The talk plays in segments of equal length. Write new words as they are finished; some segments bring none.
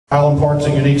Highland Park's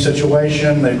a unique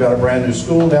situation. They've got a brand new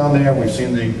school down there. We've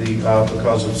seen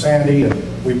because of Sandy,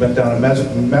 and we've been down and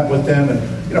met with them, and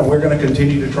we're going to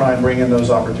continue to try and bring in those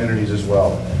opportunities as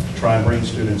well, to try and bring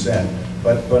students in.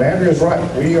 But Andrea's right.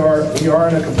 We are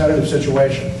in a competitive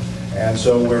situation, and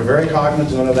so we're very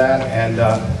cognizant of that. And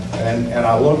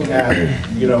I look at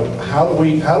how do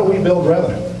we build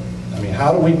revenue? I mean,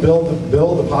 how do we build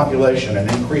the population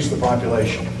and increase the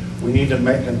population? We need to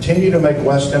continue to make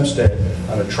West Hempstead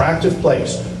an attractive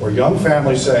place where young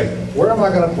families say, where am I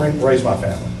going to raise my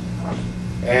family?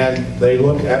 And they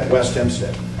look at West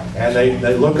Hempstead, and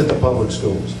they look at the public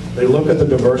schools. They look at the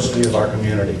diversity of our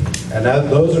community, and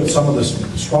those are some of the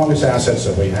strongest assets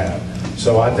that we have.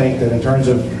 So I think that in terms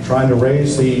of trying to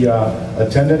raise the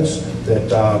attendance, that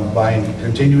by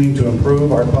continuing to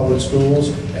improve our public schools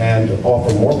and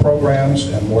offer more programs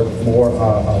and more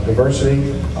diversity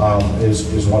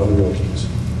is one of the real keys.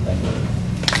 Thank you.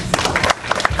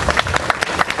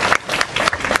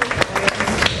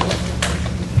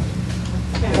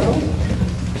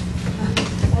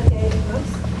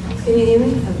 Can you hear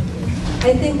me?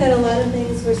 I think that a lot of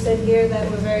things were said here that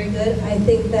were very good. I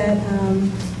think that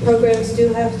programs do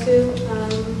have to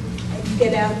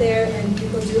get out there, and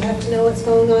people do have to know what's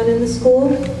going on in the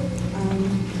school.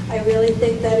 I really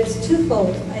think that it's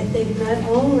twofold. I think not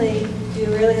only do you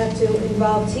really have to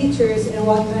involve teachers in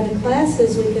what kind of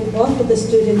classes we can offer the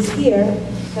students here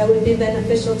that would be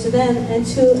beneficial to them, and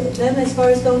to them as far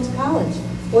as going to college.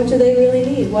 What do they really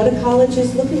need? What are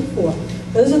colleges looking for?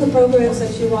 Those are the programs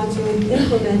that you want to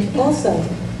implement also.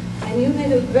 And you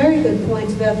made a very good point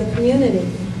about the community.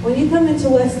 When you come into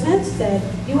West Hempstead,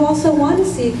 you also want to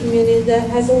see a community that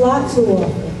has a lot to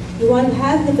offer. You want to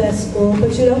have the best school,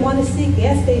 but you don't want to see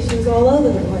gas stations all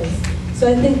over the place.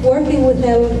 So I think working with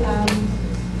our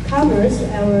Commerce,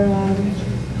 our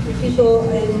people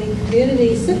in the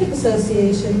Community Civic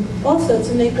Association, also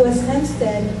to make West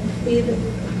Hempstead be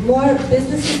more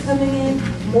businesses coming in,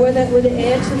 more that would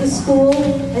add to the school.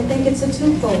 I think it's a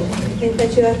twofold. I think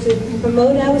that you have to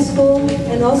promote our school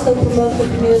and also promote the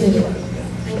community.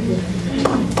 Thank you.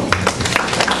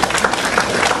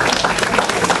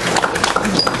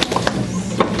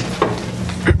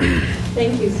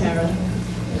 Thank you, Carol.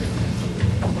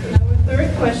 Our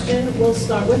third question, we'll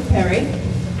start with Perry.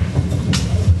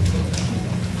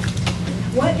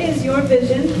 What is your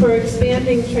vision for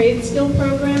expanding trade skill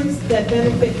programs that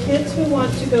benefit kids who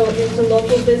want to go into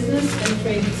local business and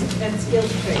trades and skilled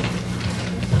trades?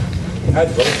 We had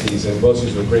BOCES, and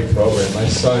BOCES were a great program. My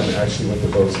son actually went to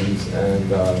BOCES,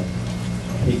 and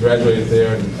he graduated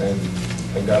there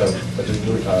and got a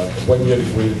one-year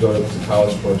degree to go to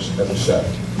college as a chef.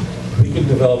 We could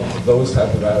develop those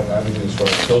type of avenues for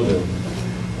our children.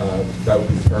 That would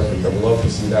be perfect. I would love to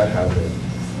see that happen.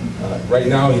 Right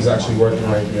now, he's actually working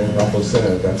right here in Rumpel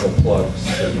Center. That's a plug,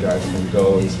 so you guys can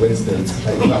go. It's Winston's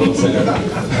at Rumpel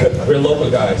Center. We're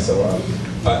local guys, so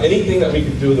anything that we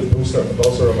can do to bolster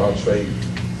up our trade,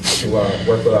 to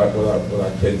work with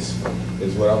our kids,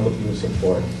 is what I'm looking to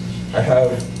support. I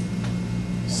have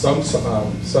some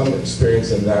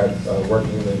experience in that,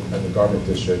 working in the garment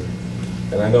district,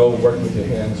 and I know working with your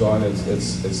hands-on,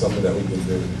 it's something that we can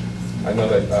do. I know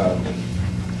that.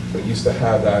 We used to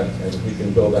have that, and if we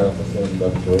can build that up with them,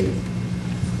 that's great.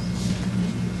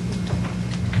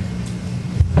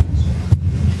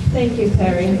 Thank you,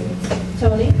 Perry.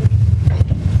 Tony?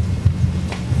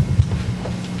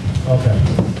 Okay.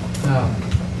 Now,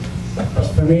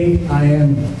 for me, I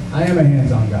am a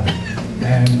hands-on guy,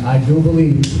 and I do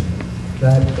believe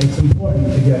that it's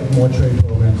important to get more trade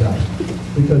programs out.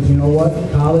 Because you know what?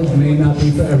 College may not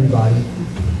be for everybody,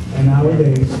 and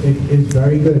nowadays it is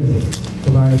very good to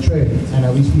learn a trade and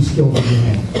at least be skilled with your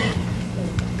hands.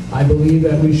 I believe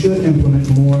that we should implement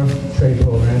more trade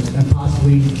programs and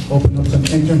possibly open up some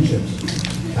internships.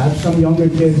 Have some younger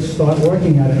kids start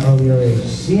working at an earlier age,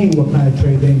 seeing what kind of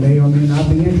trade they may or may not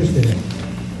be interested in.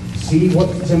 See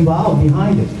what's involved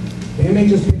behind it. They may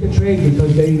just pick a trade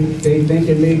because they think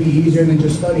it may be easier than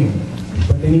just studying,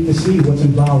 but they need to see what's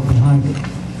involved behind it.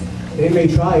 They may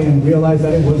try it and realize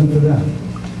that it wasn't for them.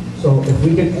 So if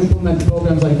we can implement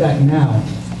programs like that now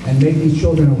and make these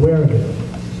children aware of it,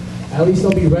 at least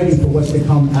they'll be ready for what's to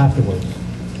come afterwards.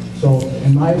 So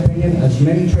in my opinion, as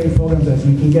many trade programs as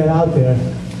we can get out there,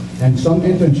 and some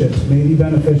internships may be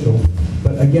beneficial,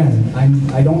 but again,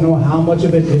 I don't know how much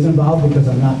of it is involved because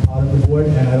I'm not part of the board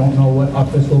and I don't know what our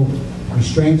fiscal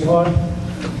restraints are,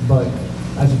 but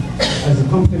as it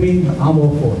comes to me, I'm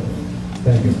all for it.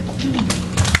 Thank you.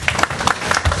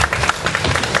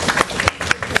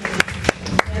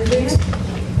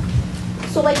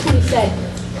 So like Tony said,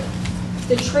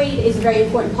 the trade is a very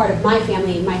important part of my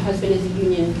family. My husband is a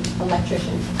union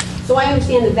electrician. So I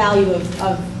understand the value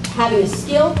of having a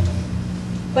skill,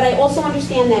 but I also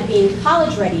understand that being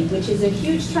college ready, which is a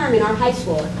huge term in our high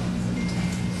school,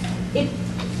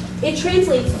 it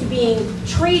translates to being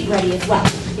trade ready as well.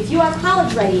 If you are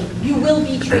college ready, you will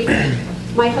be trade ready.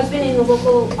 My husband in the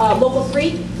local 3,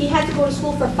 he had to go to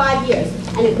school for 5 years,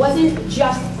 and it wasn't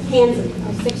just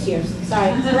 6 years,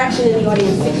 sorry, correction in the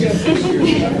audience, 6 years.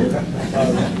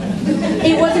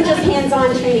 It wasn't just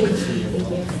hands-on training. Thank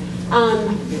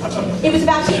you. It was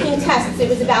about taking tests, it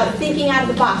was about thinking out of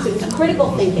the box, it was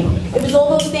critical thinking. It was all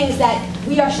those things that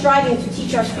we are striving to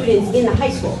teach our students in the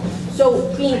high school.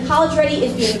 So being college ready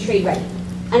is being trade ready.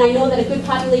 And I know that a good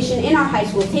population in our high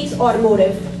school takes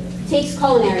automotive, takes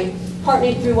culinary,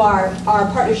 partnered through our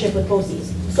partnership with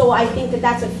BOCES. So I think that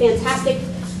that's a fantastic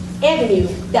avenue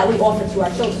that we offer to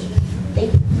our children.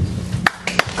 Thank you.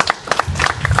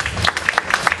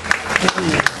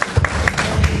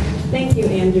 Thank you,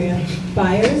 Andrea.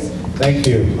 Byers? Thank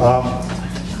you.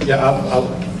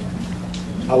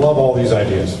 I love all these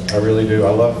ideas. I really do.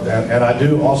 And I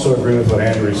do also agree with what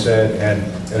Andrew said, and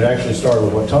it actually started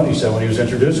with what Tony said when he was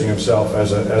introducing himself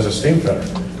as a steam fitter,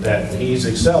 that he's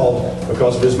excelled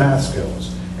because of his math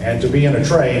skills. And to be in a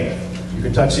trade, you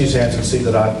can touch these hands and see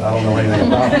that I don't know anything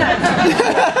about it.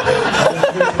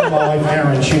 My wife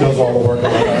Erin, she does all the work.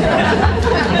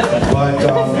 But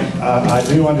I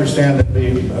do understand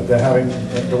that having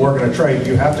to work in a trade,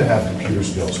 you have to have computer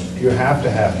skills. You have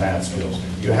to have math skills.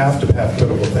 You have to have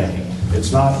critical thinking.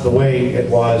 It's not the way it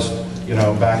was,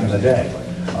 back in the day.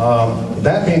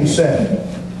 That being said,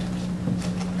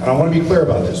 and I want to be clear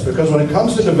about this, because when it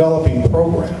comes to developing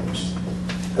programs,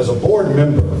 as a board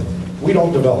member, we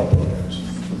don't develop programs.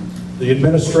 The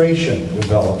administration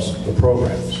develops the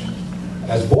programs.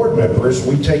 As board members,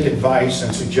 we take advice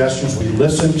and suggestions, we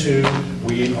listen to,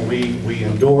 we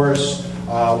endorse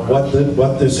what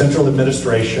the central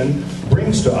administration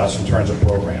brings to us in terms of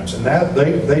programs. And that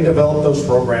they develop those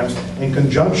programs in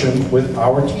conjunction with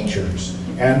our teachers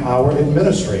and our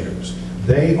administrators.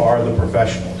 They are the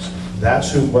professionals.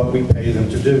 That's what we pay them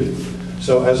to do.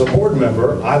 So as a board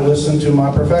member, I listen to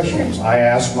my professionals. I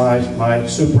ask my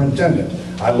superintendent.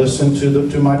 I listen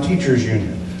to my teachers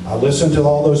union. I listen to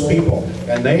all those people,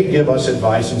 and they give us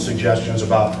advice and suggestions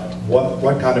about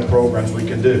what kind of programs we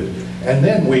can do. And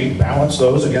then we balance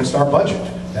those against our budget,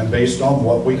 and based on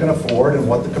what we can afford and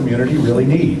what the community really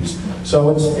needs.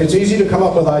 So it's easy to come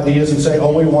up with ideas and say,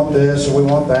 oh, we want this, or we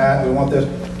want that, we want this,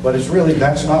 but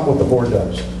that's not what the board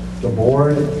does. The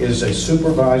board is a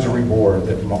supervisory board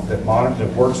that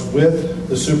works with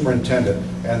the superintendent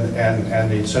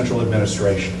and the central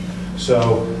administration.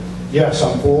 So yes,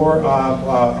 I'm for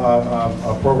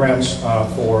programs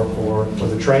for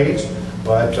the trades,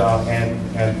 but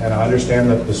and I understand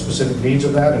the specific needs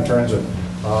of that in terms of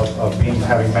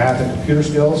having math and computer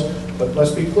skills. But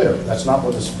let's be clear, that's not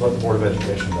what the Board of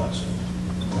Education does.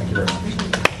 Thank you very much.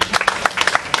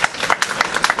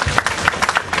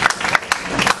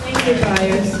 Thank you,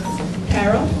 Byers.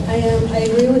 Carol? I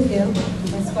agree with you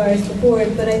as far as the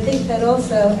board, but I think that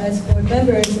also as board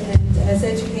members and as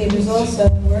educators also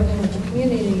working with the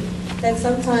community, that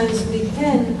sometimes we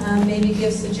can maybe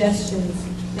give suggestions,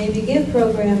 maybe give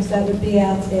programs that would be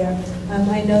out there.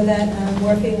 I know that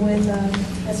working with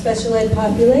a special ed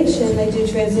population, they do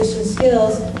transition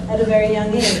skills at a very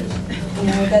young age.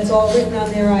 That's all written on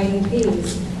their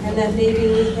IEPs. And that maybe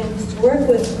we can work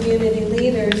with community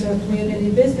leaders or community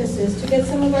businesses to get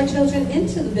some of our children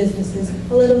into the businesses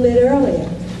a little bit earlier.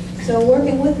 So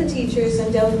working with the teachers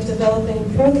and developing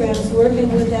programs,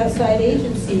 working with outside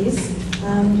agencies,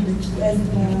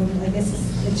 I guess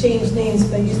it changed names,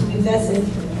 but it used to be VESID,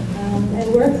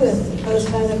 and work with those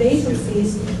kind of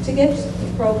agencies to get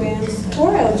programs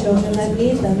for our children that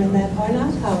need them and that are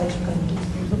not college bound.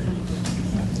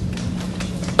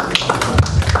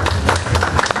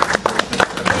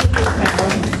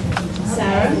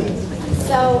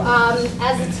 So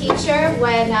as a teacher,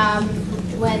 when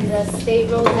the state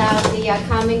rolled out the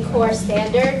Common Core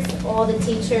standards, all the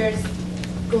teachers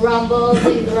grumbled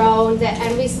and groaned,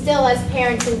 and we still as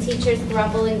parents and teachers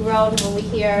grumble and groan when we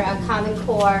hear Common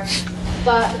Core.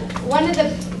 But one of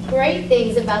the great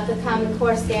things about the Common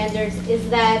Core standards is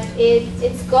that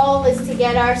its goal is to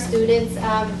get our students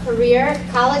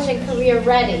college and career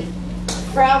ready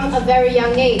from a very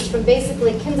young age, from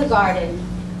basically kindergarten.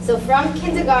 So from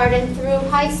kindergarten through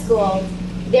high school,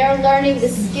 they're learning the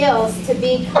skills to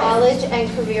be college and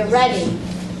career ready.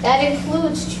 That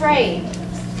includes trade.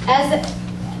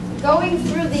 Going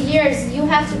through the years, you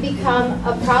have to become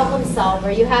a problem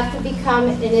solver. You have to become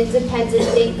an independent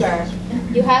thinker.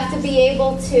 You have to be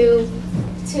able to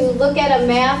to look at a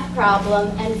math problem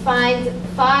and find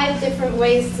 5 different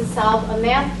ways to solve a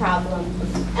math problem.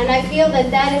 And I feel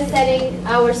that that is setting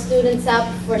our students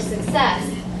up for success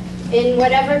in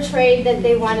whatever trade that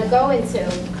they want to go into.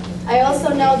 I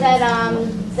also know that,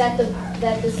 that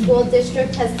the school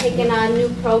district has taken on new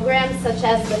programs such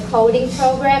as the coding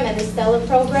program and the Stellar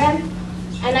program.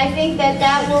 And I think that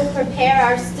that will prepare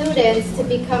our students to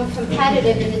become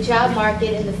competitive in the job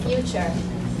market in the future.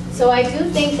 So I do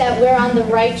think that we're on the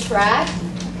right track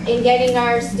in getting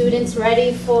our students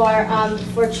ready for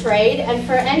trade and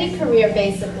for any career,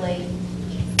 basically.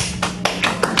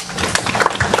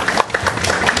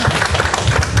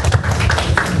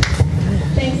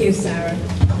 Thank you, Sarah.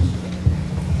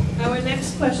 Our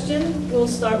next question, we'll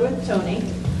start with Tony.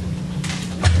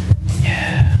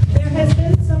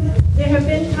 There have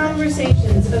been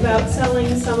conversations about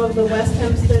selling some of the West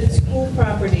Hempstead school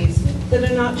properties that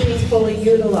are not being fully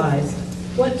utilized.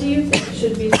 What do you think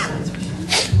should be done?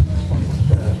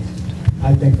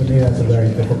 I think for me that's a very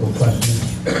difficult question.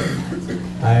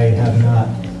 I have not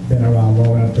been around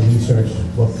long enough to research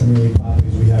what community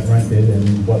properties we have rented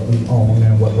and what we own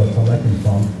and what we're collecting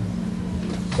from.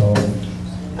 So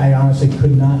I honestly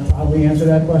could not probably answer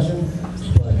that question,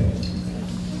 but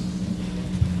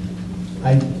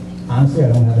I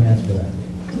don't have an answer for that.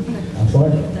 I'm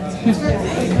sorry.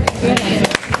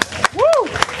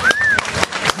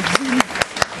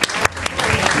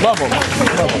 Love them.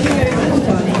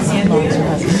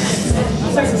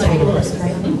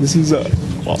 This is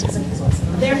awesome.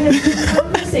 There have been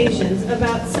conversations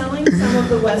about selling some of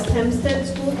the West Hempstead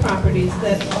school properties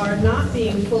that are not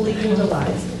being fully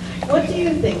utilized. What do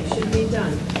you think should be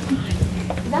done?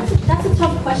 That's a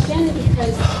tough question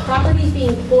because properties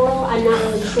being plural, I'm not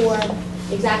really sure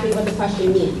exactly what the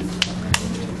question means.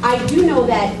 I do know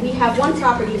that we have one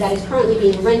property that is currently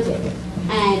being rented,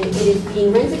 and it is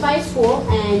being rented by a school,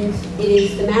 and it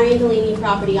is the Marion Delaney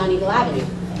property on Eagle Avenue.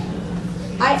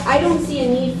 I don't see a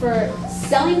need for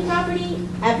selling property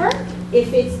ever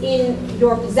if it's in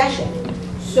your possession.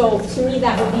 So to me,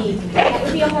 that would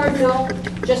be a hard no,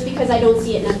 just because I don't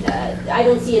see it. I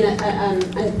don't see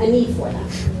a need for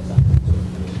that.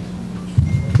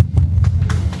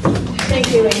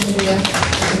 Thank you, Andrea.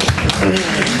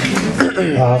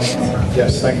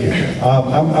 Yes, thank you.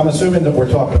 I'm assuming that we're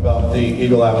talking about the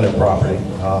Eagle Avenue property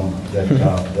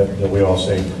that we all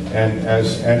see. And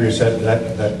as Andrea said,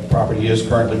 that property is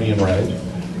currently being rented.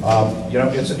 You know,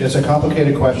 it's a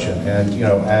complicated question, and you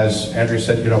know, as Andrea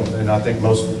said, you know, and I think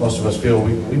most of us feel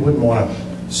we wouldn't want to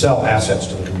sell assets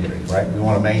to the community, right? We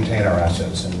want to maintain our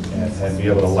assets and be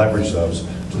able to leverage those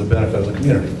to the benefit of the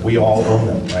community. We all own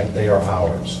them, right? They are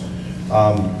ours.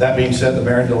 That being said, the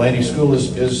Marion Delaney School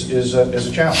is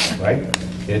a challenge, right?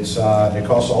 It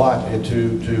costs a lot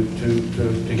to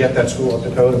get that school up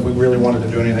to code if we really wanted to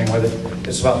do anything with it.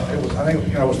 I think,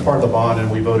 you know, it was part of the bond, and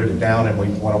we voted it down and we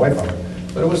went away from it.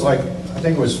 But it was like, I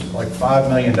think it was like $5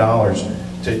 million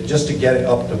just to get it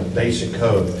up to basic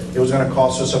code. It was going to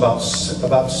cost us about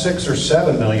 $6 or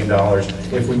 $7 million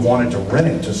if we wanted to rent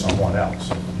it to someone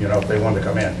else. You know, if they wanted to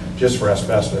come in just for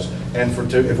asbestos. And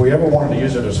if we ever wanted to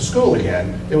use it as a school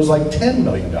again, it was like $10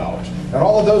 million. And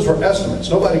all of those were estimates.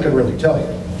 Nobody could really tell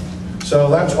you. So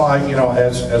that's why, you know,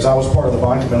 as I was part of the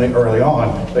bond committee early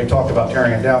on, they talked about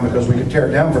tearing it down because we could tear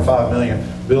it down for $5 million,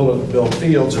 build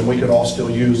fields, and we could all still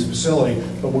use the facility,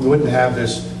 but we wouldn't have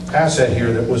this asset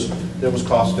here that was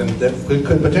costing, that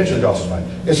could potentially cost us money.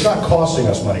 It's not costing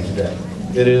us money today.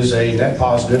 It is a net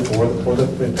positive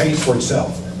it pays for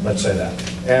itself, let's say that.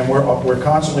 And we're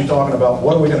constantly talking about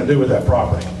what are we going to do with that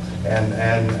property,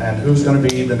 and who's going to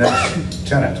be the next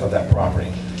tenant of that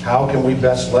property. How can we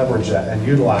best leverage that and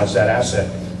utilize that asset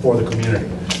for the community?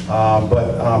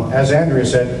 But as Andrea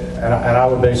said, and I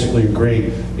would basically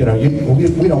agree, you know,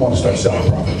 we don't want to start selling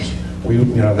properties.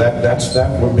 You know,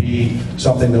 that would be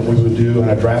something that we would do in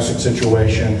a drastic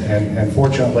situation, and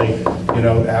fortunately, you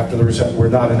know, after the reset, we're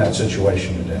not in that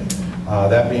situation today.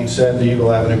 That being said, the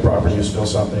Eagle Avenue property is still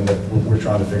something that we're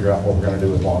trying to figure out what we're going to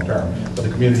do with long term. But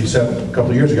the community said a couple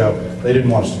of years ago they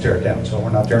didn't want us to tear it down, so we're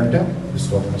not tearing it down. It's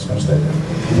going to stay there.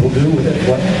 We will do with it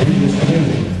what we as a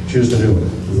community choose to do with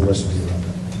it. We will listen to you on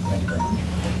that. Thank you very much.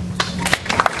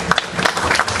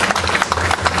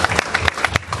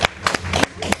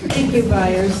 Thank you,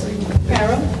 Byers.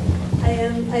 Carol?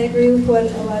 I agree with what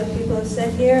a lot of people have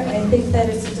said here. I think that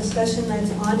it's a discussion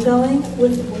that's ongoing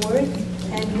with the board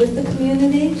and with the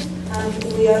community.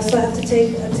 We also have to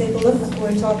take a look.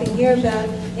 We're talking here about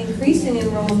increasing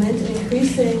enrollment,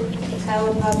 increasing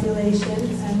our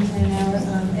population and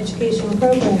our educational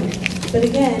programming. But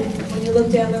again, when you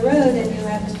look down the road and you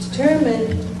have to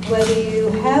determine whether you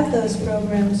have those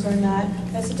programs or not,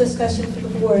 that's a discussion for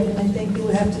the board, and I think you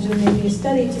would have to do maybe a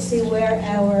study to see where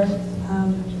our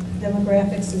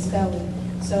demographics is going.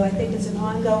 So I think it's an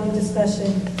ongoing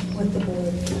discussion with the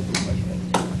board.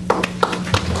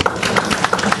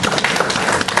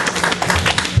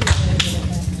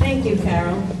 Thank you,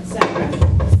 Carol. Sarah?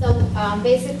 So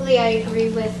basically, I agree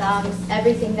with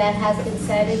everything that has been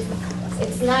said.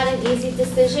 It's not an easy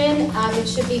decision. It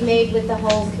should be made with the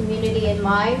whole community in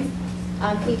mind.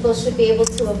 People should be able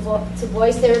to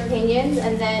voice their opinions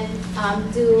and then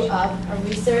do a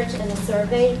research and a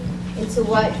survey into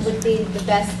what would be the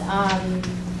best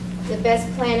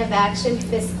plan of action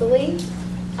fiscally.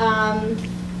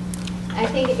 I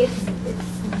think it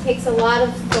takes a lot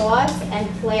of thought and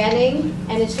planning,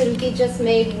 and it shouldn't be just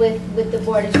made with the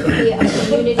board. It should be a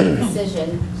community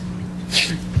decision.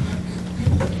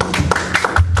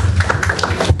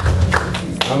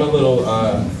 I'm a little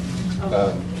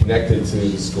connected to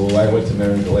the school. I went to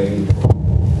Mary Delaney.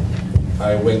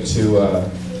 I went to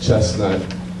Chestnut.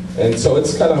 And so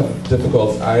it's kind of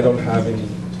difficult. I don't have any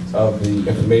of the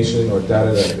information or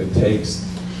data that it takes.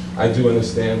 I do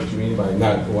understand what you mean by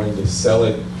not going to sell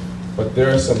it, but there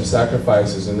are some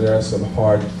sacrifices and there are some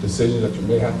hard decisions that you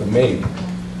may have to make.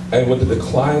 And with the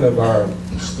decline of our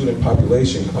student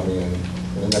population coming in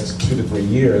the next 2 to 3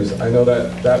 years, I know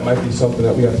that that might be something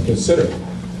that we have to consider.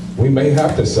 We may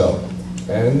have to sell,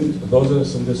 and those are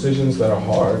some decisions that are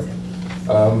hard,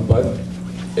 but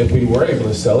if we were able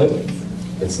to sell it,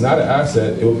 it's not an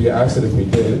asset. It would be an asset if we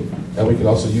did, and we could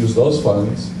also use those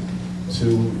funds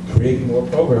to create more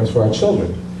programs for our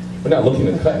children. We're not looking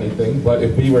to cut anything, but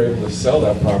if we were able to sell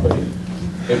that property,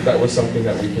 if that was something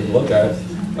that we could look at.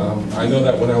 I know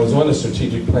that when I was on the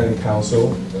Strategic Planning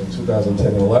Council in 2010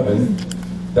 and 11,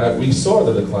 that we saw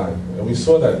the decline, and we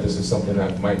saw that this is something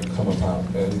that might come about.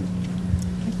 And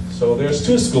so there's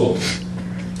 2 schools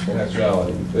in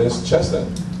actuality. There's Chestnut,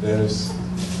 there's,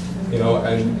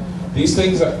 and these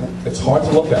things, it's hard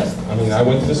to look at. I mean, I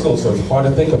went to the school, so it's hard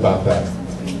to think about that.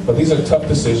 But these are tough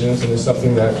decisions, and it's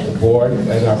something that the board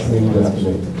and our community will have to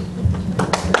make.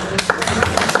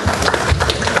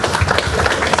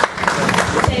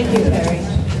 Thank you, Perry.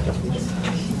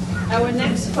 Our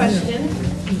next question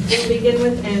will begin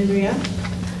with Andrea,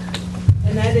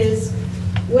 and that is,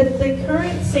 with the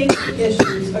current safety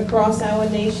issues across our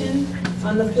nation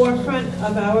on the forefront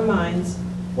of our minds,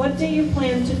 what do you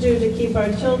plan to do to keep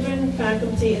our children,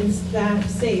 faculty, and staff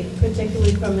safe,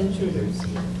 particularly from intruders?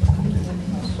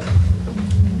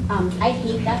 I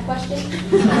hate that question.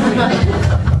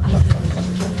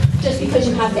 Just because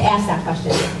you have to ask that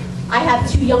question. I have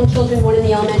 2 young children, one in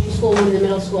the elementary school, one in the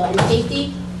middle school, and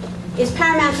safety is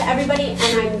paramount to everybody,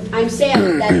 and I'm sad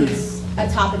that it's a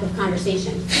topic of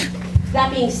conversation.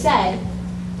 That being said,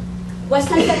 West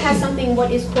Hempstead has something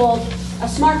what is called a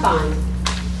SMART bond,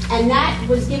 and that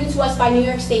was given to us by New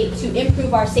York State to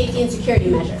improve our safety and security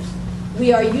measures.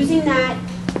 We are using that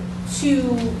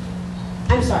to,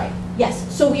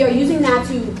 so we are using that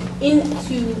to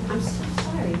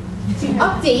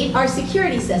update our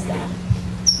security system.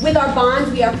 With our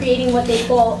bonds, we are creating what they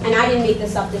call, and I didn't make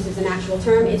this up, this is an actual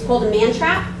term, it's called a man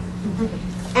trap,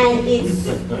 and it's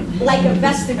like a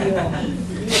vestibule.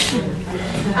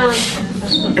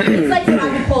 It's like what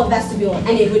I would call a vestibule,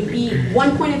 and it would be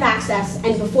one point of access,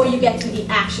 and before you get to the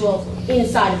actual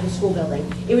inside of the school building,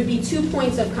 it would be 2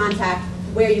 points of contact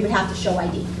where you would have to show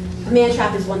ID. A man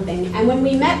trap is one thing. And when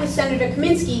we met with Senator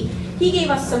Kaminsky, he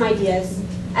gave us some ideas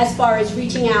as far as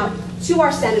reaching out to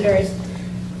our senators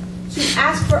to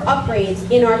ask for upgrades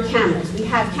in our cameras. We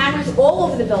have cameras all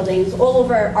over the buildings, all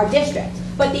over our district,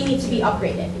 but they need to be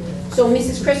upgraded. So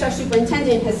Mrs. Chris, our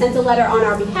superintendent, has sent a letter on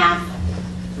our behalf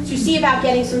to see about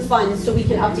getting some funds so we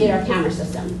can update our camera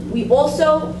system. We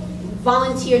also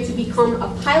volunteered to become a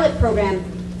pilot program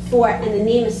for, and the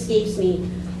name escapes me,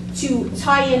 to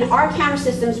tie in our camera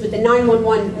systems with the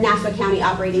 911 Nassau County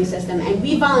operating system, and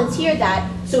we volunteered that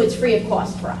so it's free of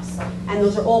cost for us. And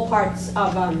those are all parts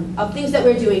of things that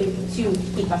we're doing to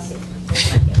keep us safe.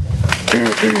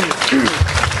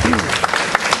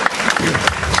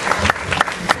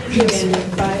 Thank you,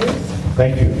 Andy. Byers?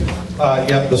 Thank you.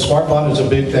 Yeah, the SMART bond is a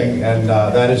big thing, and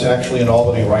that is actually in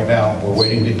Albany right now. We're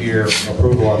waiting to hear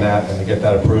approval on that and to get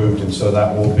that approved, and so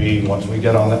that will be, once we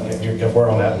get on that, get word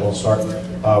on that, we'll start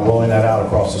rolling that out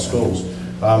across the schools.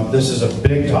 This is a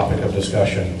big topic of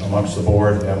discussion amongst the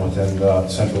board and within the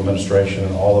central administration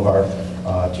and all of our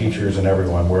teachers and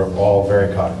everyone. We're all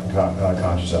very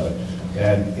conscious of it.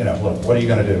 And, look, what are you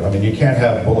going to do? I mean, you can't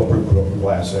have bulletproof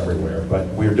glass everywhere, but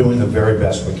we're doing the very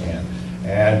best we can.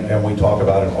 And we talk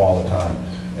about it all the time.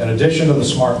 in addition to the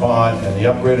smart bond and the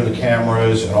upgrade of the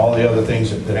cameras and all the other things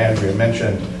that Andrea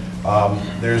mentioned,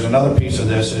 there's another piece of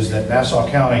this is that Nassau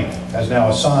County has now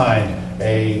assigned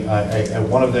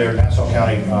one of their Nassau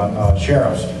County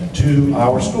sheriffs to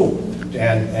our school.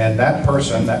 And that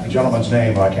person, that gentleman's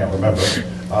name, I can't remember,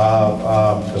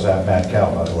 because I have mad cow,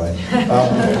 by the way.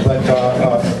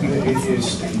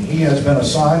 He has been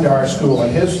assigned to our school,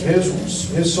 and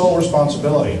his sole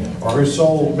responsibility or his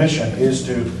sole mission is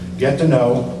to get to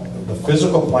know the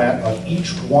physical plant of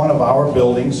each one of our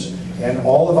buildings and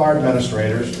all of our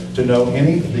administrators, to know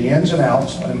the ins and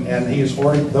outs, and he has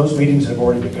already, those meetings have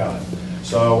already begun.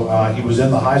 So he was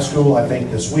in the high school, I think,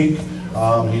 this week.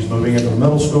 He's moving into the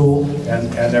middle school,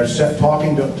 and they're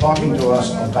talking to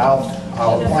us about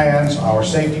our plans, our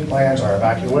safety plans, our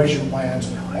evacuation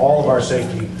plans, all of our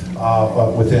safety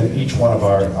within each one of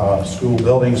our school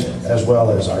buildings, as well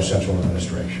as our central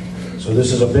administration. So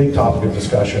this is a big topic of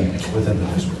discussion within the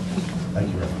district. Thank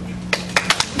you very much.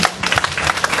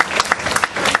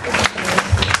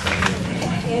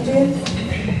 Andrea?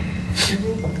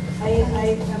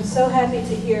 I'm so happy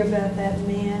to hear about that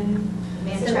man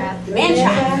trap.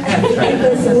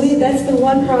 Listen, that's the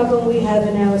one problem we have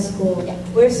in our school.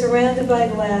 We're surrounded by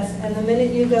glass, and the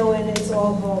minute you go in, it's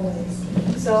all hallways.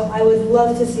 So I would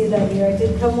love to see that here. I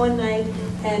did come one night,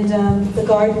 and the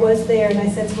guard was there, and I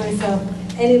said to myself,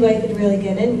 anybody could really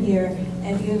get in here,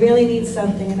 and you really need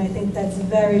something, and I think that's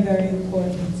very, very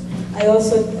important. I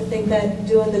also think that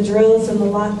doing the drills and the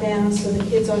lockdowns so the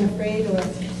kids aren't afraid or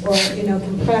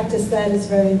can practice that is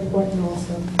very important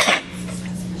also.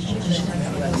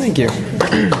 Thank you.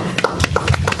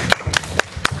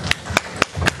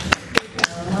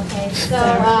 Okay, so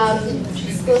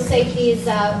school safety is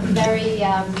a very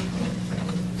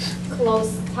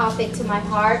close topic to my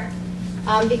heart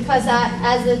because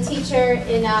as a teacher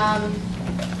in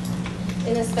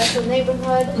a special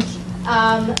neighborhood,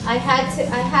 I had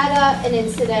an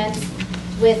incident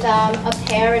with a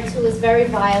parent who was very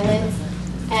violent,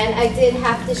 and I did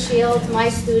have to shield my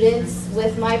students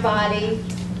with my body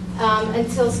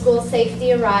until school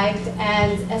safety arrived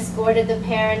and escorted the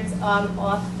parent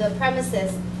off the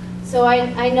premises. So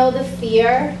I know the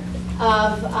fear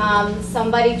of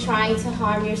somebody trying to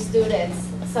harm your students.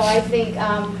 So I think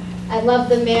I love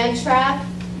the man trap.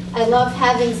 I love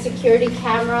having security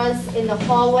cameras in the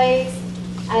hallways.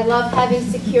 I love having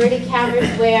security cameras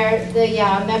where the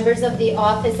members of the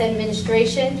office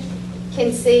administration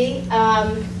can see.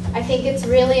 I think it's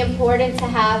really important to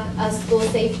have a school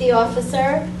safety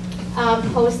officer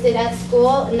posted at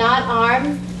school, not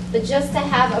armed, but just to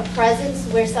have a presence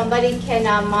where somebody can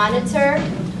monitor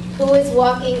who is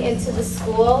walking into the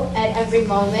school at every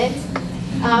moment.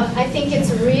 I think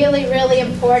it's really, really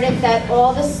important that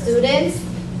all the students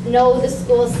know the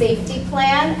school safety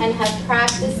plan and have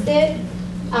practiced it.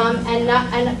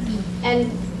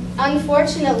 And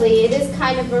unfortunately, it is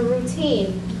kind of a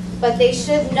routine, but they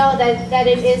should know that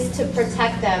it is to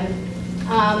protect them.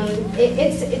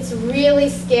 It's really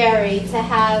scary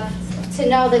to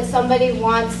know that somebody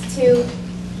wants to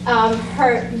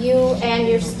hurt you and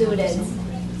your students.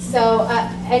 So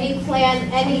any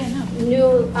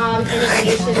new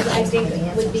innovations, I think,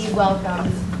 would be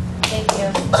welcomed. Thank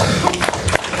you.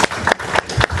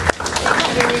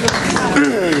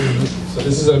 So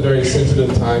this is a very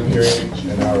sensitive time period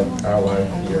in our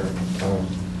life here.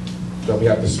 That we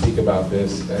have to speak about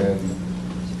this, and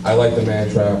I like the man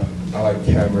trap. I like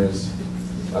cameras.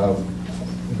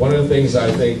 One of the things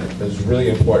I think is really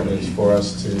important is for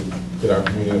us to get our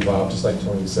community involved. Just like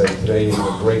Tony said, today is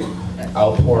a great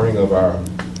outpouring of our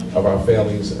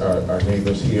families, our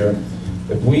neighbors here.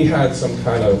 If we had some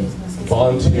kind of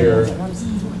volunteer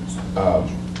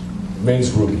men's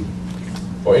group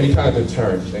or any kind of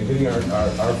deterrent, and getting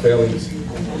our families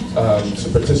to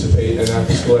participate in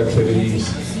after-school activities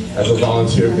as a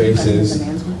volunteer basis,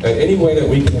 and any way that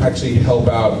we can actually help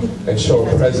out and show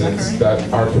a presence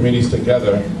that our community's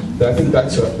together, then I think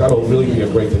that'll really be a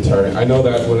great deterrent. I know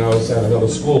that when I was at another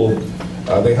school,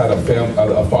 they had a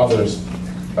father's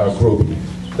group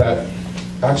that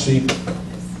actually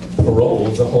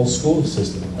paroled the whole school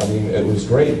system. I mean, it was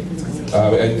great.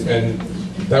 And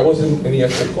that wasn't any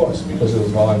extra cost because it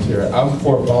was volunteer. I'm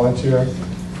for volunteering,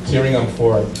 I'm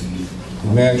for the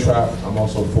man trap, I'm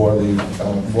also for the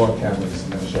more cameras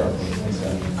and sharp.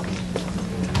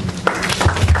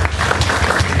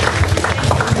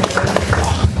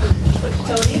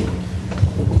 Tony?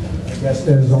 I guess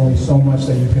there's only so much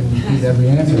that you can repeat every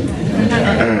answer.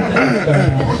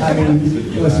 I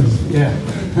mean, listen, yeah.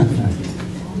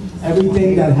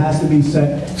 Everything that has to be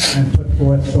said and put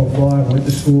forth so far with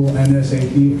the school and their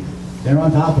safety they're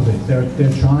on top of it.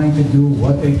 They're trying to do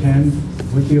what they can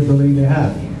with the ability they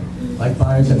have. Like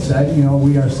Byers had said, you know,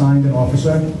 we are assigned an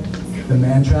officer, the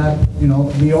man trap. You know,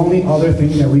 the only other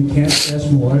thing that we can't stress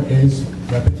more is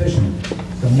repetition.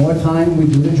 The more time we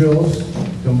do the drills,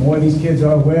 the more these kids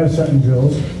are aware of certain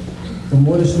drills, the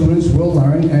more the students will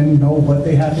learn and know what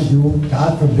they have to do,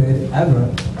 God forbid, ever,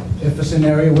 if a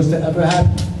scenario was to ever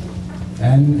happen.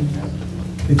 And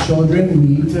the children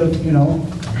need to, you know,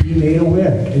 be made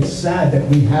aware. It's sad that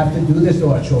we have to do this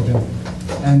to our children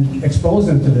and expose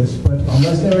them to this, but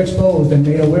unless they're exposed and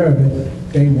made aware of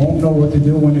it, they won't know what to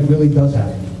do when it really does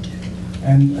happen.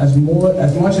 And as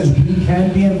much as we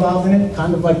can be involved in it,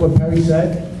 kind of like what Perry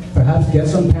said, perhaps get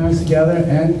some parents together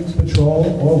and patrol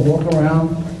or walk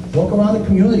around the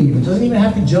community even. It doesn't even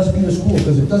have to just be the school,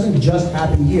 because it doesn't just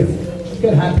happen here. It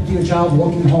could happen to your child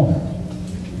walking home.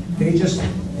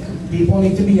 People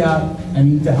need to be out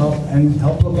and need to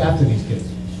help look after these kids.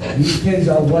 These kids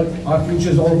are what our future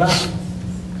is all about.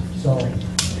 So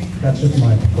that's just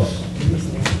my thought.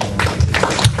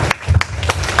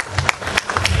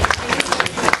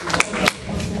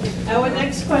 Our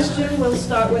next question will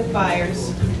start with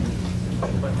Byers.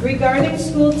 Regarding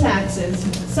school taxes,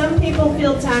 some people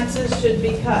feel taxes should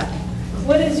be cut.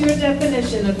 What is your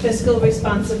definition of fiscal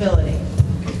responsibility?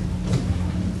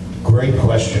 Great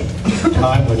question.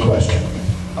 Timely question.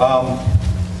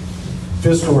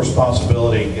 Fiscal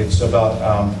responsibility, it's about,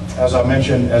 as I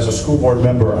mentioned, as a school board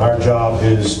member, our job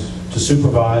is to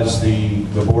supervise the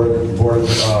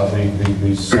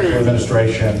central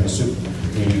administration, the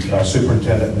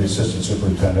superintendent and the assistant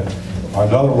superintendent.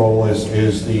 Another role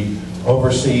is the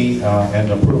oversee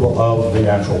and approval of the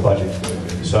actual budget.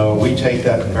 So we take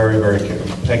that very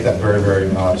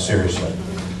seriously.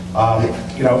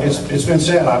 You know, it's been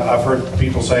said. I've heard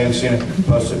people say and seen it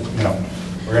posted. You know,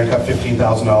 we're going to cut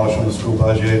 $15,000 from the school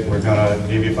budget. We're going to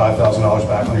give you $5,000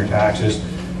 back on your taxes.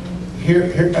 Here,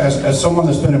 as someone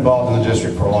that's been involved in the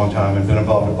district for a long time and been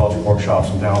involved in budget workshops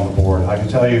and down on the board, I can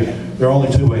tell you there are only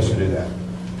two ways to do that.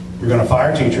 You're going to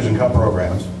fire teachers and cut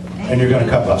programs, and you're going to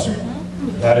cut busing.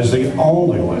 That is the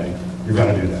only way you're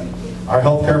going to do that. Our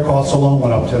healthcare costs alone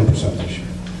went up 10% this year.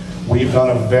 We've done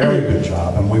a very good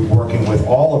job, and we're working with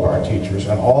all of our teachers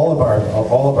and all of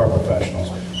our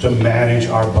professionals to manage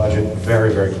our budget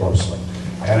very, very closely.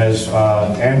 And as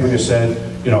Andrea said,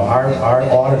 you know, our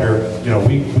auditor, you know,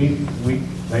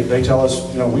 they tell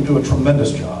us, you know, we do a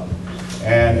tremendous job.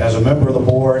 And as a member of the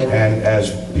board and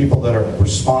as people that are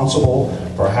responsible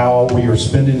for how we are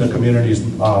spending the community's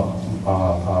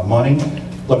money,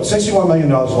 look, $61 million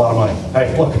is a lot of money.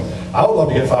 Hey, look, I would love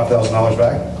to get $5,000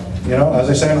 back. You know, as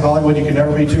they say in Hollywood, you can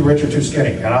never be too rich or too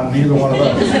skinny, and I'm neither one of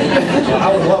those. So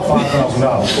I would love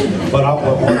 $5,000, but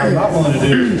what I'm not willing to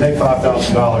do is take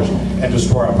 $5,000 and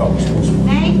destroy our public schools.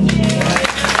 Thank you.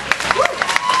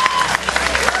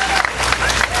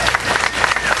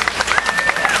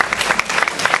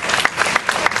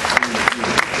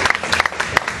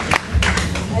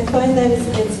 I find that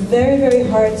it's very, very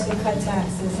hard to cut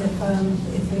taxes.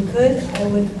 If we could, I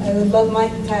would love my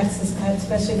taxes cut,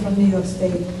 especially from New York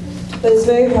State. But it's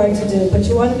very hard to do. But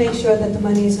you want to make sure that the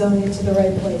money is going into the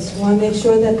right place. You want to make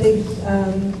sure that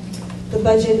the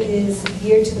budget is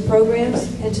geared to the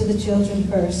programs and to the children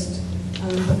first,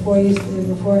 before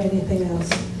anything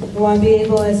else. You want to be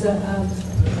able, as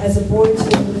a board,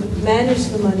 to manage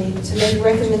the money, to make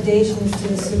recommendations to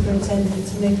the superintendent,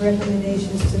 to make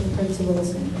recommendations to the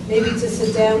principals, maybe to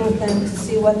sit down with them to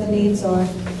see what the needs are.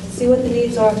 See what the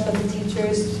needs are for the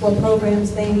teachers, what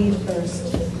programs they need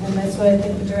first. And that's what I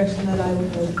think the direction that I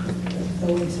would go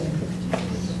into.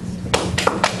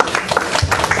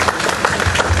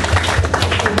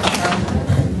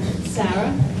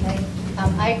 Sarah? Okay.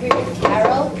 I agree with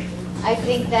Carol. I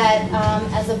think that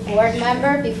as a board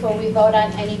member, before we vote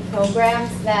on any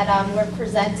programs that were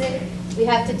presented, we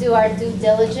have to do our due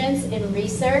diligence in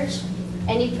research.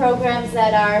 Any programs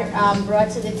that are brought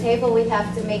to the table, we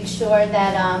have to make sure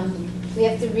that we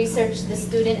have to research the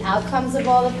student outcomes of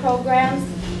all the programs,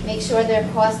 make sure they're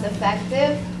cost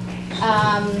effective,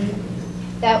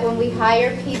 that when we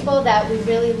hire people, that we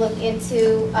really look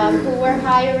into who we're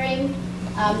hiring,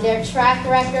 their track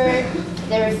record,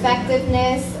 their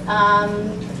effectiveness.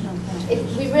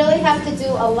 We really have to do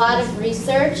a lot of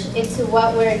research into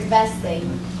what we're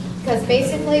investing, because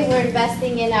basically we're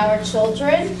investing in our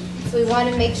children. So we want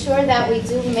to make sure that we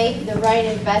do make the right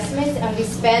investments and we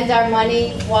spend our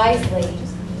money wisely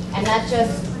and not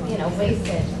just, you know, waste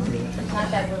it. Not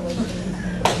that we're wasting it.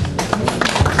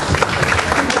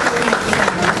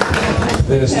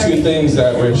 There's two things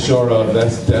that we're short of.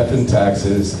 That's death and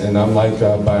taxes. And I'm like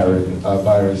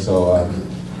Byron, so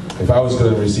If I was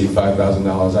going to receive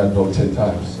 $5,000, I'd vote 10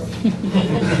 times. So.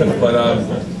 But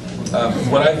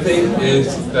what I think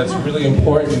is that's really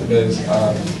important is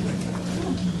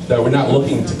that we're not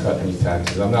looking to cut any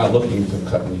taxes. I'm not looking to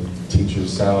cut any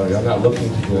teacher's salary. I'm not looking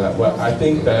to do that. But I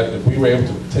think that if we were able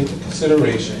to take into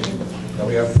consideration that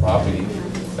we have property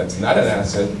that's not an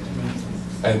asset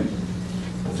and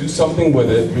do something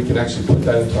with it, we can actually put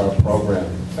that into our program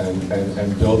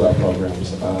and build our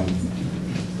programs.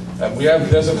 And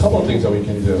there's a couple of things that we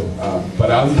can do, but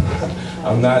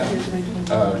I'm not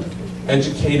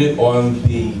educated on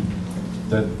the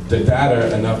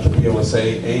data enough to be able to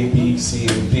say A, B, C,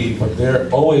 and D, but there are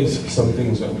always some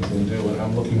things that we can do, and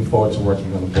I'm looking forward to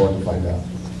working on the board to find out.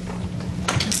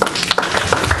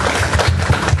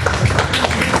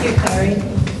 Thank you, Carrie.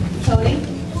 Tony?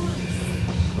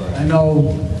 I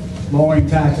know lowering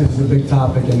taxes is a big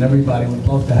topic, and everybody would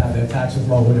love to have their taxes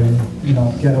lowered and,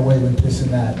 get away with this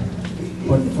and that.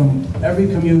 But from every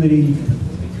community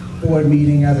board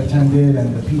meeting I've attended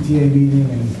and the PTA meeting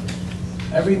and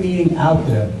every meeting out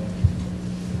there,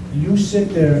 you sit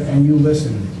there and you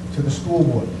listen to the school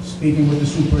board, speaking with the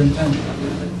superintendent,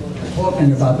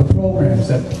 talking about the programs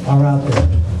that are out there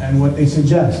and what they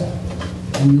suggest.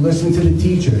 And you listen to the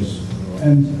teachers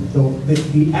and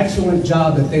the excellent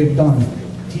job that they've done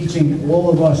teaching all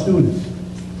of our students.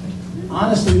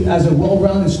 Honestly, as a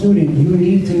well-rounded student, you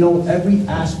need to know every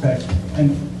aspect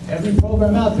and every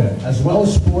program out there, as well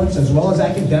as sports, as well as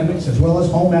academics, as well as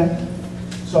home ec.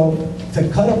 So to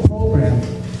cut a program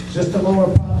just to lower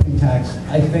property tax,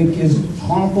 I think is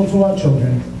harmful to our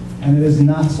children, and it is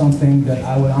not something that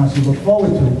I would honestly look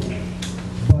forward to.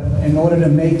 But in order to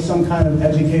make some kind of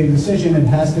educated decision, it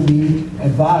has to be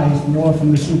advised more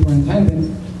from the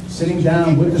superintendent, sitting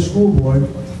down with the school board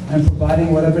and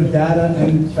providing whatever data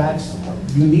and facts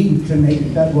you need to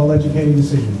make that well-educated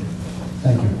decision.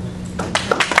 Thank you.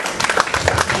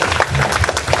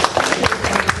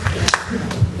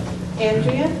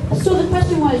 Andrea? So the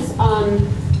question was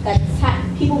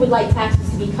that people would like taxes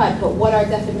to be cut, but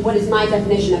what is my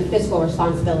definition of fiscal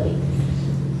responsibility?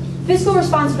 Fiscal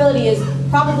responsibility is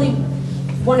probably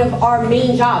one of our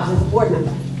main jobs as a board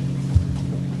member.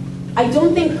 I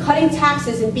don't think cutting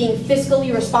taxes and being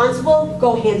fiscally responsible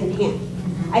go hand in hand.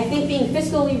 I think being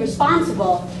fiscally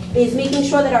responsible is making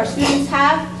sure that our students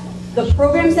have the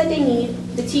programs that they need,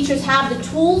 the teachers have the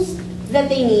tools that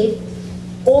they need,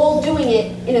 all doing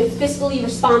it in a fiscally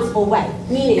responsible way.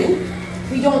 Meaning,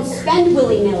 we don't spend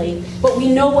willy-nilly, but we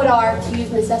know what to use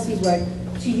Ms. Eske's word,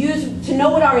 to know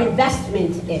what our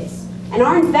investment is. And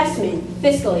our investment,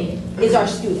 fiscally, is our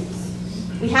students.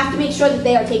 We have to make sure that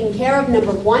they are taken care of,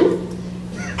 number one,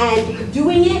 and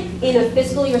doing it in a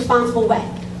fiscally responsible way.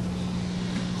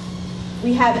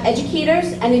 We have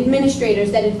educators and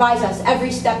administrators that advise us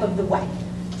every step of the way.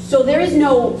 So there is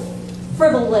no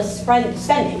frivolous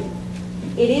spending.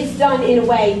 It is done in a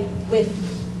way with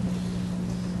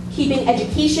keeping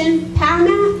education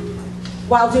paramount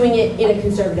while doing it in a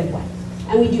conservative way.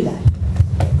 And we do that.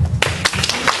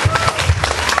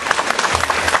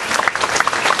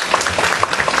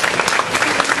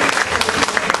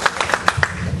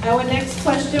 Our next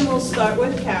question will start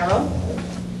with Carol.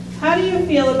 How do you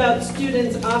feel about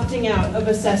students opting out of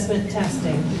assessment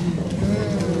testing?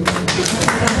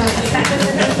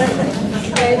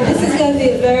 Okay, this is going to be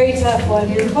a very tough one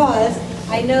because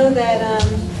I know that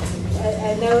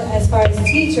as far as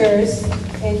teachers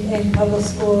in public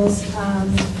schools,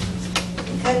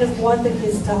 kind of want the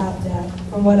kids to opt out,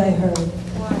 from what I heard.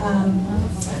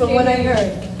 From what I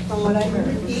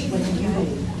heard,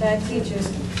 that teachers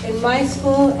in my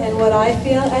school and what I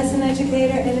feel as an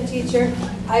educator and a teacher,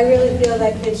 I really feel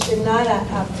that kids should not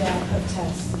opt out of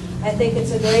tests. I think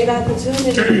it's a great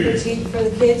opportunity for the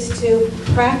kids to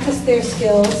practice their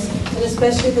skills, and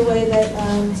especially the way that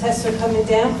tests are coming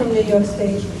down from New York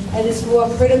State, and it's more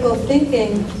critical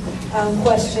thinking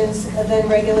questions than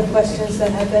regular questions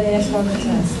that have been asked on the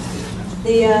test.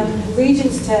 The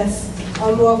Regents tests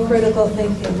are more critical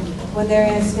thinking when they're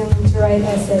asking them to write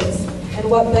essays. And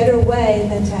what better way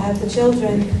than to have the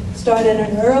children start at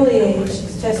an early age?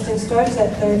 Testing starts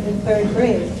at third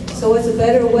grade. So what's a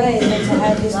better way than to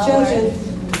have these children,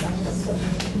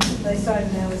 they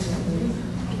started now,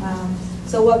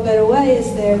 so what better way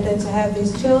is there than to have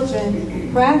these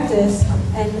children practice,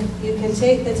 and you can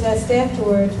take the test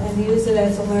afterward and use it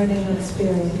as a learning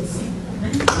experience.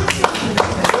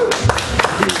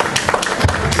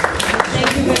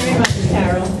 Thank you very much,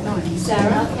 Carol.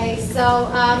 Sarah? Okay, so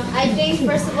I think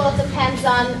first of all it depends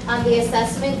on the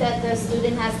assessment that the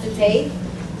student has to take.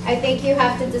 I think you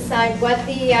have to decide what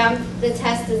the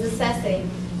test is assessing.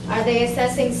 Are they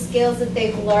assessing skills that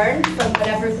they've learned from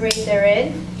whatever grade they're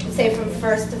in? say from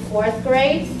 1st to 4th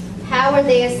grade. How are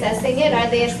they assessing it? Are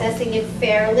they assessing it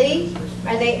fairly?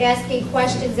 Are they asking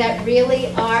questions that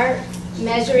really are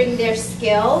measuring their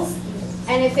skills?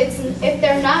 And if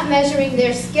they're not measuring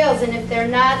their skills, and if they're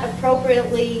not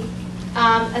appropriately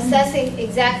assessing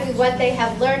exactly what they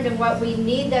have learned and what we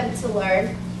need them to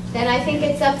learn, then I think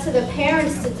it's up to the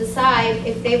parents to decide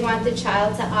if they want the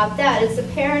child to opt out. It's the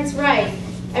parent's right.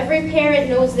 Every parent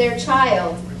knows their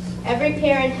child. Every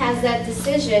parent has that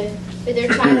decision for their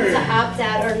child to opt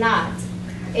out or not.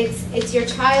 It's your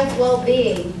child's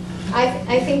well-being.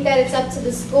 I think that it's up to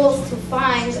the schools to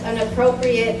find an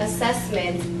appropriate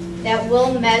assessment that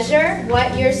will measure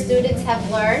what your students have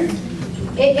learned.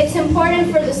 It's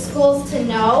important for the schools to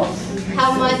know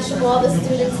how much all the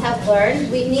students have learned.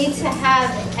 We need to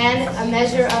have a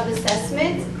measure of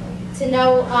assessment to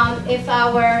know if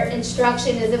our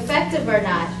instruction is effective or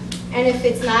not. And if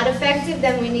it's not effective,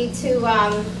 then we need to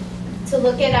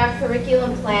look at our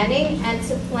curriculum planning and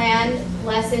to plan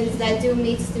lessons that do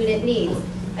meet student needs.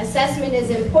 Assessment is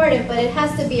important, but it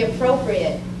has to be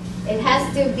appropriate. It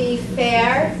has to be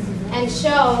fair and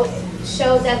show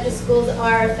that the schools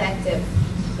are effective.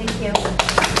 Thank you.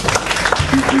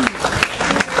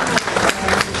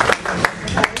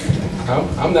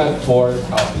 I'm not for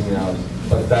opting out,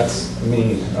 but that's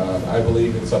me. I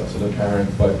believe it's up to the parent,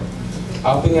 but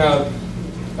opting out,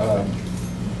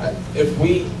 if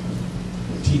we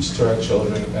teach to our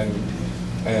children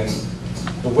and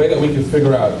the way that we can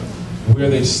figure out where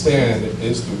they stand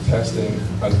is through testing,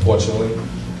 unfortunately,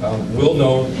 we'll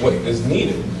know what is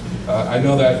needed. I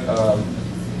know that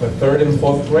the 3rd and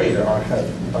 4th grade are ahead.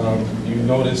 You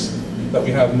notice that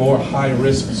we have more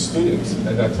high-risk students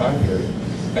at that time period.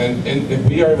 And if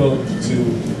we are able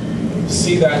to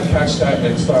see that, catch that,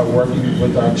 and start working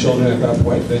with our children at that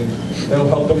point, then that'll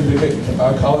help them to get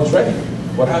college ready.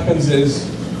 What happens is,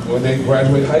 when they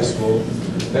graduate high school,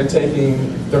 they're taking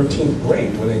 13th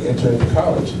grade when they enter into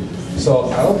college. So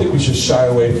I don't think we should shy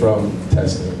away from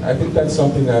testing. I think that's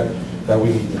something that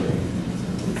we need to do.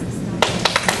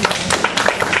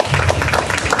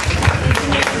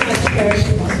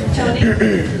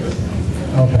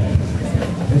 Okay.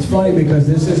 It's funny because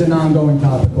this is an ongoing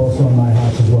topic also in my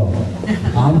house as well.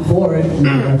 I'm for it.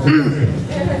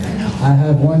 I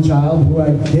have one child who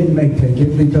I did make take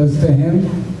it because to him,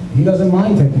 he doesn't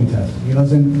mind taking tests. He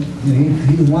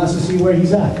wants to see where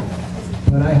he's at.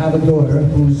 But I have a daughter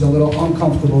who's a little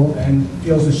uncomfortable and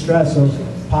feels the stress of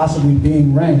possibly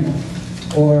being ranked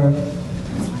or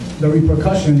the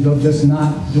repercussions of just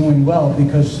not doing well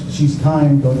because she's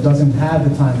timed or doesn't have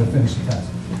the time to finish the test.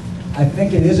 I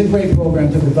think it is a great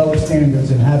program to develop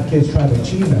standards and have kids try to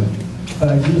achieve them, but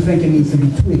I do think it needs to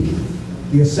be tweaked.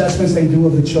 The assessments they do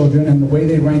of the children and the way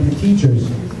they rank the teachers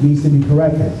needs to be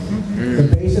corrected.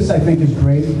 The basis, I think, is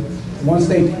great. Once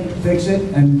they fix it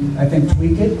and I think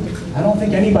tweak it, I don't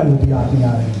think anybody will be opting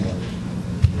out anymore.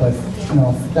 But, you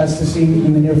know, that's to see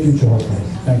in the near future, hopefully.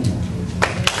 Thank you.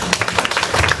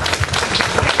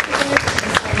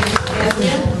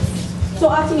 So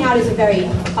opting out is a very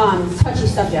touchy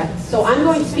subject. So I'm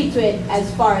going to speak to it as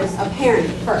far as a parent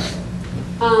first.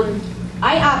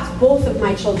 I opt both of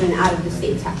my children out of the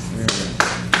state tests.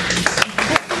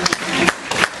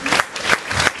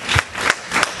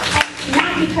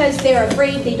 Not because they're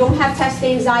afraid, they don't have test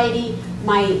anxiety.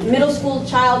 My middle school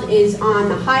child is on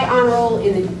the high honor roll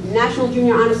in the National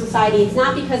Junior Honor Society. It's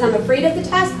not because I'm afraid of the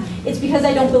test, it's because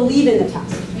I don't believe in the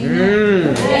test.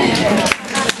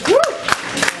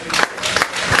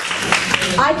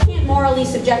 I can't morally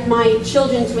subject my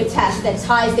children to a test that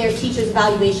ties their teachers'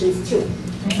 evaluations to it.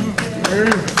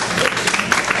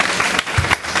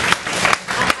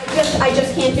 I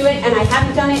just can't do it, and I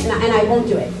haven't done it, and I won't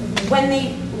do it. When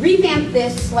they revamp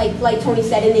this, like Tony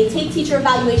said, and they take teacher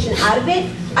evaluation out of it,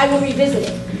 I will revisit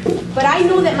it. But I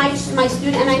know that my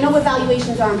student, and I know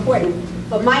evaluations are important,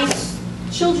 but my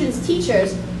children's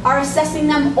teachers are assessing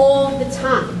them all the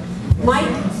time. My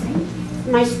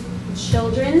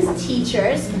children's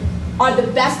teachers are the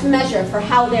best measure for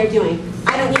how they're doing.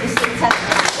 I don't need a state test.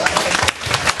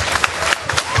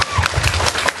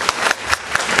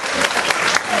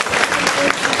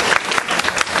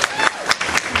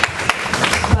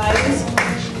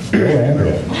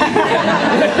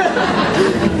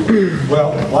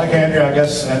 Well, like Andrea, I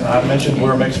guess, and I mentioned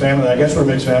we're a mixed family, I guess we're a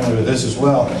mixed family with this as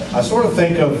well. I sort of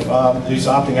think of these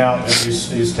opting out and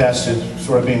these tests as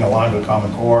sort of being aligned with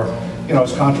Common Core. You know,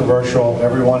 it's controversial,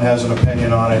 everyone has an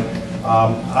opinion on it.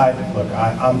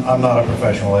 I'm not a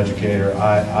professional educator.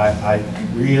 I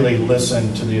really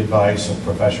listen to the advice of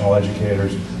professional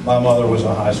educators. My mother was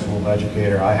a high school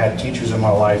educator. I had teachers in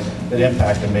my life that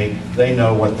impacted me. They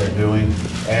know what they're doing.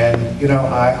 And,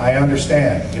 I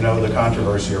understand, the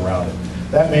controversy around it.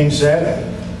 That being said,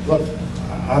 look,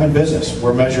 I'm in business.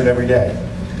 We're measured every day.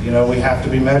 We have to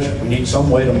be measured. We need some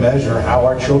way to measure how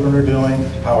our children are doing,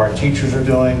 how our teachers are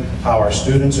doing, how our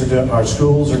students are doing, our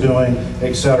schools are doing,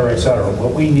 et cetera, et cetera.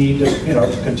 But we need to,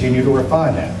 continue to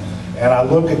refine that. And I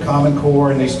look at Common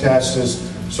Core and these tests as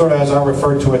sort of, as I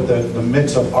refer to it, the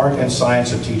mix of art and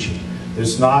science of teaching.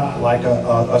 It's not like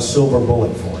a silver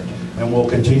bullet for it. And we'll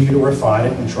continue to refine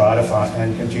it and try to find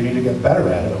and continue to get better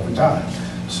at it over time.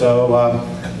 So,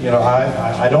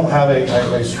 I don't have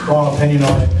a strong opinion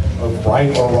on it of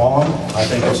right or wrong. I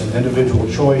think it's an individual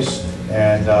choice,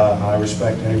 and I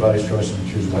respect anybody's choice to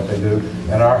choose what they do.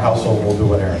 And our household will do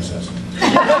what Aaron says.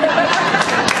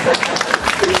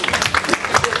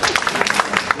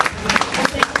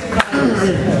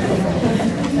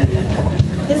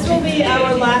 This will be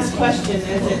our last question,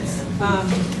 as it's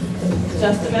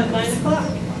just about 9 o'clock.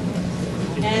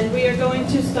 And we are going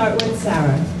to start with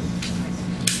Sarah.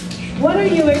 What are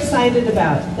you excited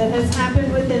about that has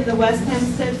happened within the West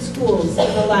Hempstead schools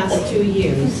in the last 2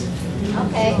 years?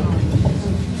 Okay.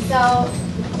 So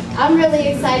I'm really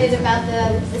excited about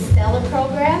the Stellar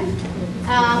program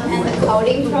and the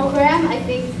coding program. I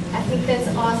think that's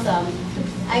awesome.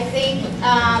 I think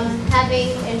having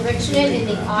enrichment in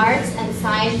the arts and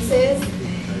sciences,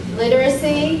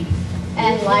 literacy,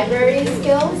 and library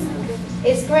skills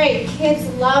is great. Kids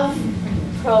love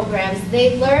programs.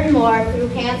 They learn more through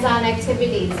hands-on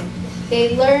activities.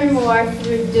 They learn more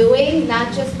through doing,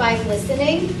 not just by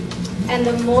listening. And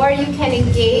the more you can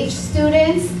engage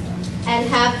students and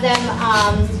have them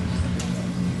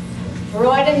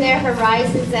broaden their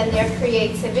horizons and their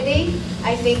creativity,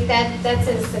 I think that's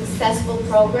a successful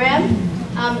program.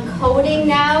 Coding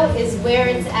now is where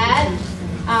it's at.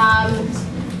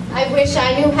 I wish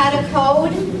I knew how to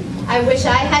code. I wish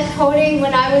I had coding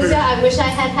when I was young. I wish I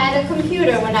had had a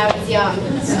computer when I was young.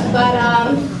 But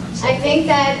I think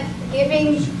that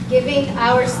giving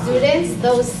our students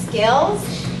those skills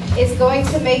is going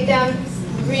to make them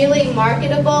really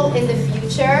marketable in the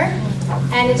future.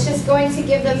 And it's just going to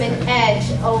give them an edge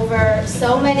over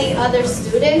so many other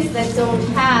students that don't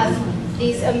have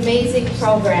these amazing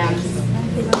programs.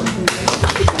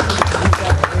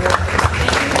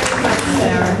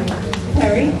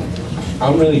 Perry?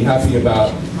 I'm really happy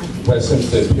about West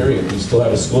Hempstead, period. We still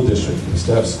have a school district. We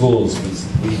still have schools.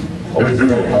 We always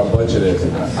know what our budget is.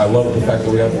 I love the fact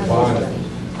that we have a bond.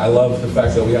 I love the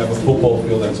fact that we have a football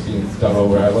field that's being done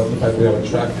over. I love the fact that we have a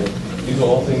tractor. These are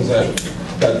all things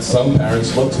that some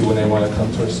parents look to when they want to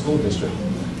come to a school district.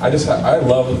 I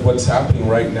love what's happening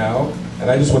right now,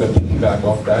 and I just want to piggyback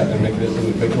off that and make it a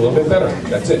little bit better.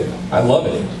 That's it. I love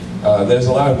it. There's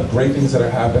a lot of great things that are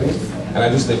happening, and I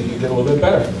just think you can get a little bit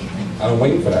better. I'm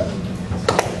waiting for that.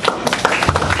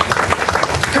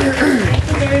 Thank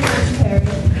you very much, Perry.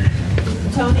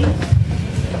 Tony?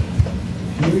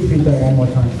 Can you repeat that one more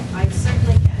time? I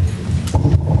certainly can.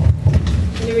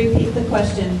 Can you repeat the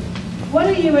question? What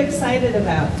are you excited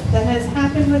about that has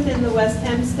happened within the West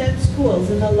Hempstead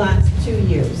schools in the last 2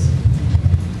 years?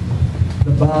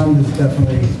 The bond is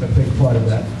definitely a big part of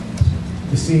that.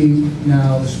 To see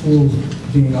now the schools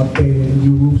being updated,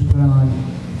 new roofs put on,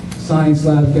 science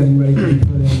labs getting ready to be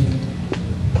put in,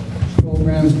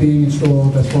 programs being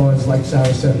installed as far as, like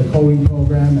Sarah said, the coding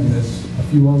program, and there's a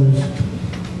few others.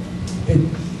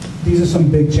 These are some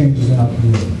big changes in our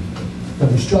community. The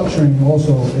restructuring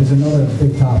also is another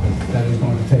big topic that is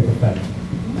going to take effect.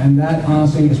 And that,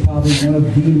 honestly, is probably one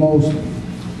of the most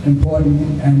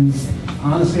important, and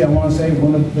honestly, I want to say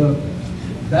one of the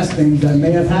best things that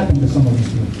may have happened to some of these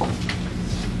students.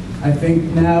 I think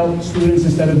now students,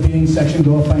 instead of being sectioned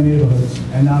off by neighborhoods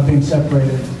and now being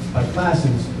separated by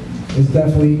classes, is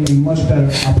definitely a much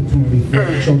better opportunity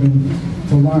for children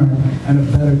to learn and a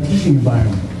better teaching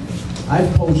environment.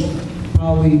 I've coached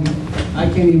probably, I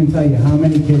can't even tell you how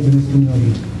many kids in this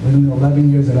community within the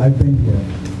 11 years that I've been here,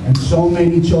 and so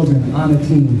many children on a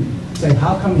team say,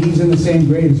 how come he's in the same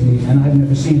grade as me and I've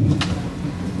never seen him?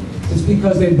 It's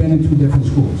because they've been in two different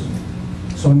schools.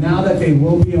 So now that they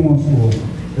will be in one school,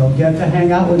 they'll get to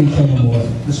hang out with each other more.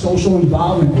 The social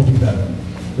involvement will be better.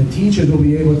 The teachers will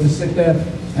be able to sit there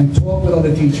and talk with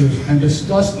other teachers and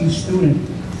discuss each student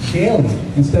daily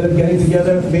instead of getting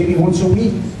together maybe once a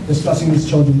week discussing this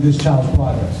child's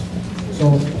progress.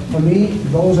 So for me,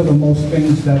 those are the most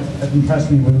things that have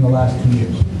impressed me within the last 2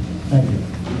 years. Thank you.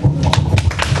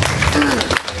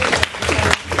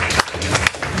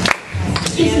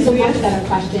 This is a much better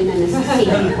question than this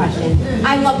safety question.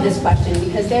 I love this question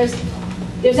because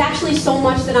there's actually so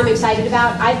much that I'm excited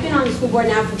about. I've been on the school board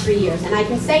now for 3 years, and I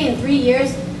can say in 3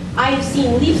 years, I have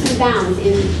seen leaps and bounds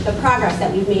in the progress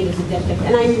that we've made as a district,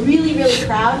 and I'm really, really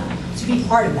proud to be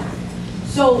part of that.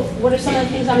 So what are some of the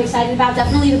things I'm excited about?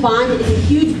 Definitely the bond is a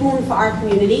huge boon for our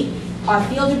community. Our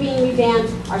fields are being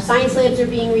revamped, our science labs are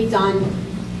being redone.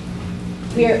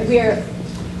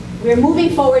 We're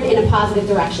moving forward in a positive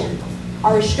direction.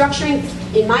 Our restructuring,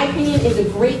 in my opinion, is a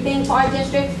great thing for our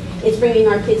district. It's bringing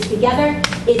our kids together.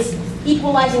 It's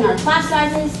equalizing our class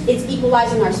sizes. It's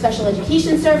equalizing our special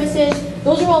education services.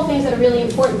 Those are all things that are really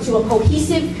important to a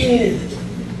cohesive community.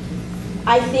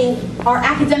 I think our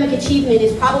academic achievement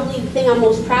is probably the thing I'm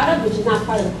most proud of, which is not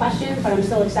part of the question, but I'm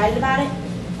still excited about it.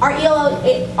 Our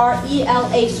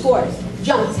ELA scores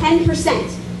jumped 10%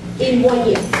 in 1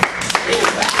 year.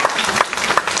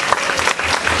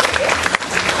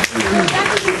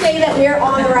 That doesn't say that we're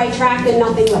on the right track and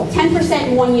nothing will. 10%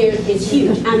 in 1 year is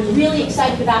huge. I'm really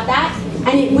excited about that,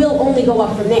 and it will only go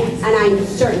up from there, and I'm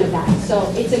certain of that.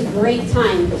 So it's a great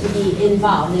time to be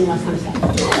involved in West Hempstead.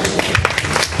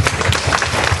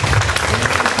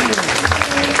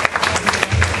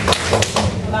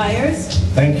 Myers?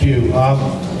 Thank you.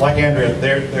 Like Andrea,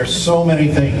 there's so many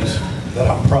things that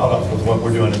I'm proud of with what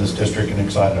we're doing in this district and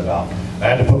excited about. I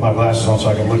had to put my glasses on so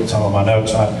I could look at some of my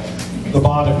notes. The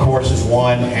bond, of course, is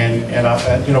one, and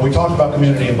you know, we talk about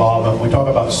community involvement, we talk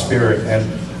about spirit,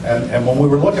 and when we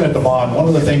were looking at the bond, one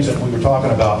of the things that we were talking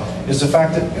about is the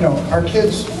fact that, you know, our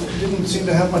kids didn't seem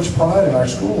to have much pride in our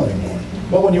school anymore.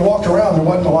 But when you walked around, there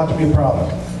wasn't a lot to be proud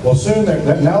of. Well, soon,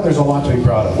 now there's a lot to be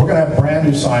proud of. We're going to have brand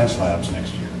new science labs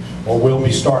next year, or we'll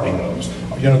be starting those.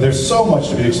 You know, there's so much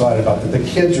to be excited about that the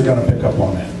kids are going to pick up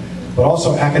on that. But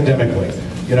also academically,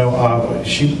 you know,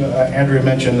 Andrea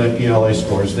mentioned the ELA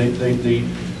scores.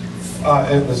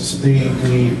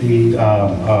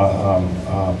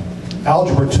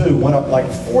 Algebra 2 went up like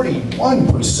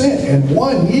 41% in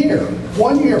 1 year.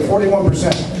 1 year,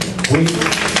 41%.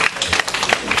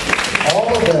 All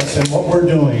of this and what we're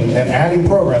doing and adding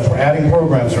programs, we're adding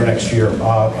programs for next year,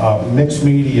 mixed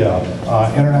media,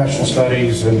 international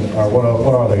studies, and what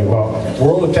are they? Well,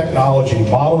 World of Technology,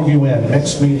 Model UN,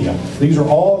 mixed media. These are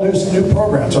all new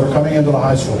programs that are coming into the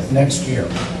high school next year.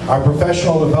 Our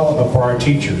professional development for our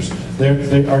teachers.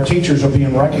 Our teachers are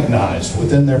being recognized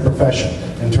within their profession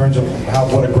in terms of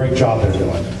what a great job they're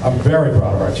doing. I'm very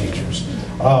proud of our teachers.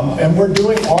 And we're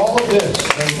doing all of this.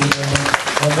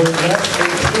 And we're doing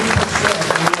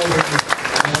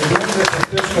this with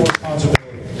fiscal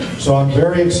responsibility. So I'm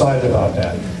very excited about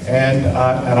that. And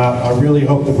I really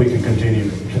hope that we can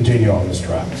continue on this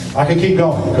track. I can keep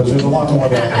going because there's a lot more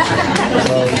that I can say.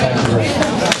 So thank you very much.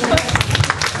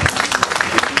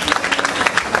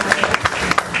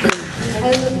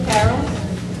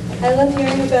 I love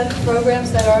hearing about the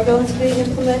programs that are going to be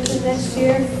implemented next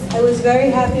year. I was very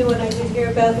happy when I did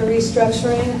hear about the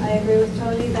restructuring. I agree with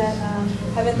Tony that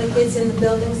having the kids in the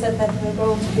buildings that they're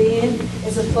going to be in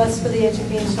is a plus for the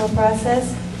educational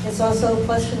process. It's also a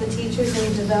plus for the teachers in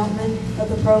the development of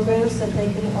the programs that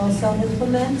they can also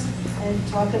implement. And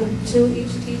talking to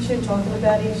each teacher, talking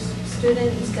about each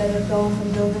student instead of going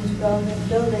from building to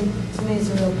building, to me is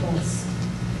a real plus.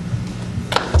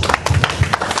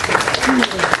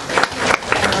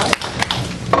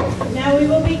 Now we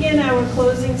will begin our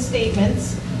closing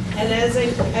statements. And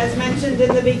as mentioned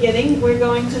in the beginning, we're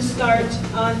going to start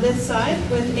on this side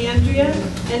with Andrea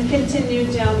and continue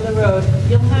down the road.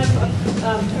 You'll have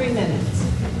 3 minutes.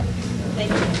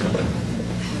 Thank you.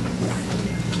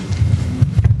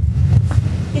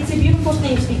 It's a beautiful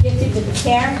thing to be gifted with the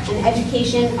care and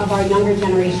education of our younger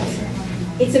generation.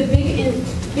 It's a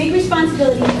big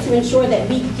responsibility to ensure that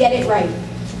we get it right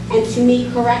and to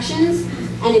make corrections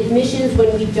and admissions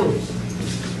when we don't.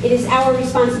 It is our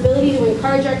responsibility to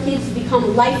encourage our kids to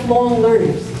become lifelong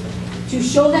learners, to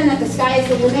show them that the sky is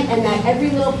the limit and that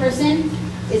every little person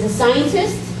is a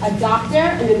scientist, a doctor,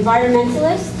 an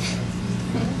environmentalist,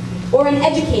 or an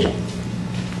educator.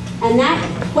 And that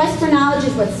quest for knowledge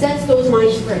is what sets those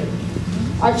minds free.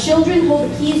 Our children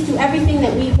hold the keys to everything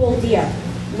that we hold dear: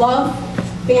 love,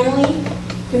 family,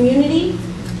 community,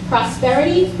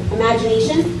 prosperity,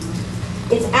 imagination.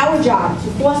 It's our job to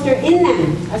foster in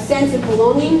them a sense of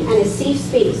belonging and a safe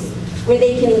space where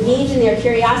they can engage in their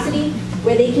curiosity,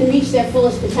 where they can reach their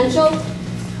fullest potential,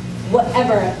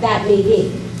 whatever that may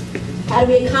be. How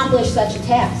do we accomplish such a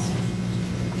task?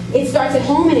 It starts at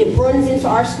home and it broadens into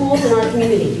our schools and our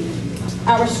community.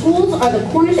 Our schools are the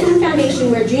cornerstone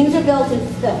foundation where dreams are built and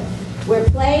fulfilled, where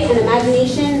play and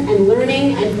imagination and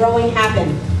learning and growing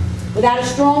happen. Without a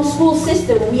strong school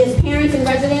system, we as parents and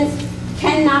residents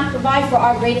cannot provide for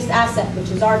our greatest asset, which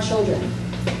is our children.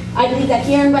 I believe that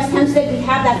here in West Hempstead, we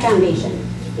have that foundation.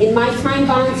 In my time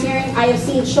volunteering, I have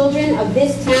seen children of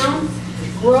this town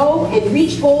grow and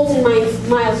reach goals and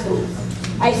milestones.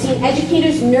 I've seen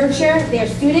educators nurture their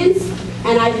students,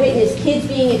 and I've witnessed kids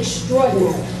being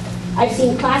extraordinary. I've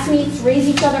seen classmates raise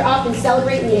each other up and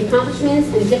celebrate the accomplishments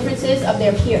and differences of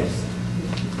their peers.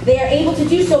 They are able to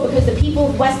do so because the people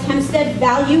of West Hempstead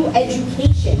value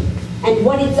education and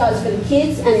what it does for the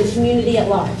kids and the community at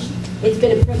large. It's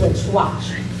been a privilege to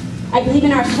watch. I believe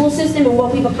in our school system and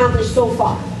what we've accomplished so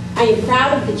far. I am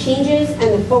proud of the changes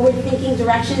and the forward-thinking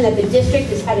direction that the district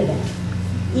is headed in.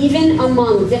 Even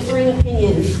among differing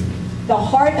opinions, the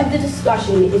heart of the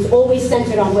discussion is always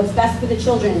centered on what's best for the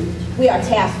children we are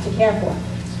tasked to care for.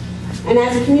 And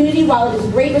as a community, while it is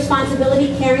a great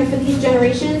responsibility caring for these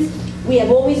generations, we have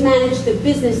always managed the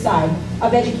business side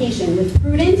of education with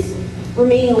prudence,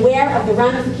 remaining aware of the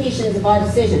ramifications of our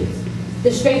decisions.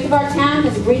 The strength of our town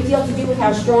has a great deal to do with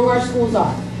how strong our schools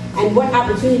are and what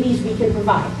opportunities we can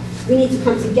provide. We need to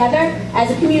come together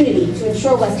as a community to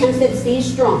ensure West Hempstead stays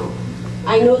strong.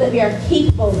 I know that we are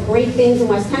capable of great things in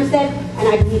West Hempstead, and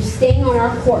I believe staying on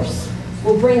our course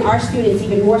will bring our students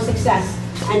even more success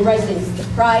and residents the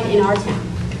pride in our town.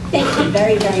 Thank you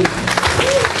very, very much.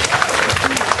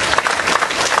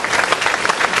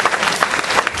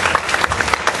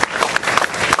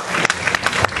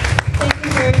 Thank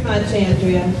you very much,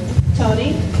 Andrea.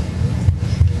 Tony?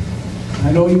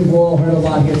 I know you've all heard a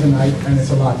lot here tonight, and it's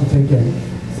a lot to take in.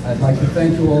 I'd like to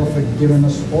thank you all for giving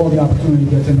us all the opportunity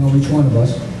to get to know each one of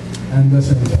us and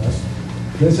listening to us.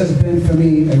 This has been, for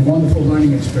me, a wonderful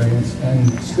learning experience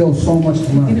and still so much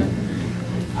to learn.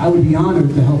 I would be honored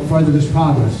to help further this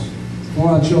progress for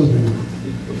our children,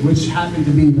 which happen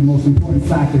to be the most important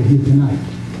factor here tonight.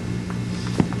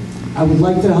 I would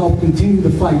like to help continue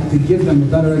the fight to give them a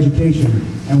better education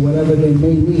and whatever they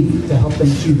may need to help them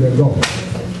achieve their goals.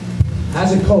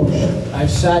 As a coach,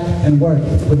 I've sat and worked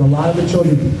with a lot of the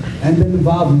children and been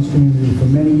involved in this community for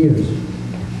many years.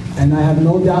 And I have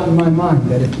no doubt in my mind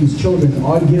that if these children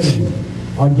are given,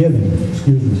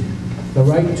 the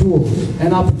right tools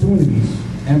and opportunities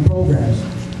and programs,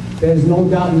 there's no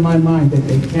doubt in my mind that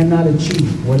they cannot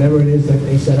achieve whatever it is that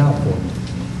they set out for.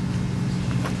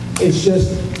 It's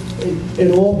just,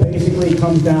 it all basically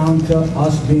comes down to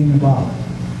us being involved.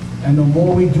 And the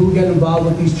more we do get involved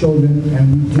with these children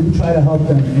and we do try to help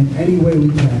them in any way we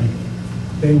can,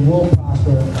 they will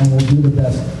prosper and will do the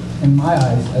best, in my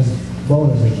eyes, as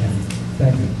well as they can.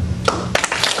 Thank you.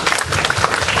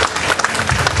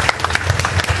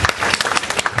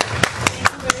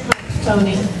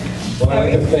 Tony? Well, I'd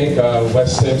like to thank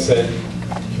West Hempstead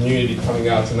community coming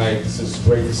out tonight. This is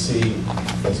great to see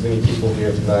as many people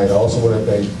here tonight. I also want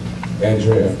to thank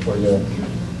Andrea for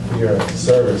your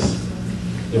service.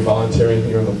 You're volunteering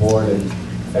here on the board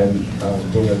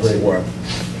and doing a great work.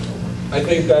 I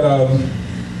think that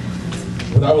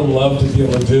what I would love to be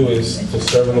able to do is to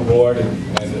serve on the board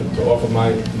and to offer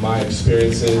my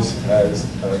experiences as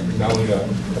not only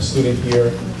a student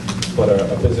here, but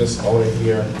a business owner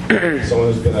here,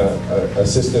 someone who's been an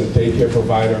assistant daycare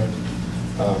provider,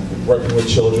 working with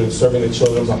children, serving the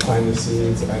children behind the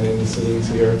scenes and in the scenes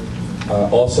here.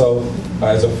 Also,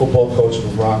 as a football coach for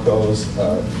the Broncos,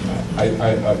 and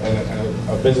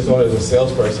a business owner, as a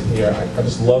salesperson here, I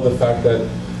just love the fact that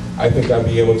I think I'd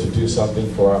be able to do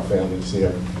something for our families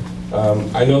here.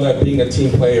 I know that being a team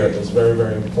player is very,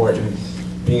 very important.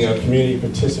 Being a community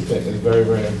participant is very,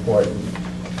 very important.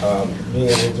 Being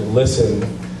able to listen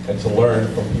and to learn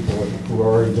from people who are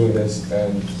already doing this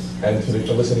and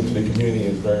to listening to the community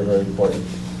is very, very important.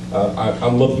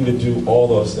 I'm looking to do all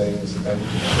those things and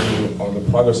continue on the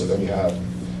progress that we have.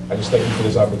 I just thank you for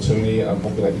this opportunity. I'm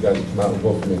hoping that you guys will come out and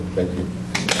vote for me. Thank you.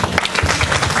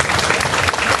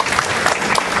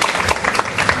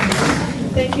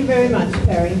 Thank you very much,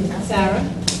 Perry. Sarah?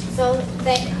 So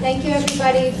thank you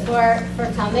everybody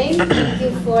for coming. Thank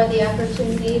you for the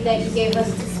opportunity that you gave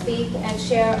us to speak and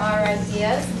share our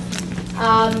ideas.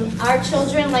 Our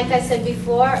children, like I said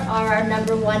before, are our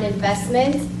 #1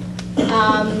 investment.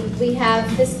 We have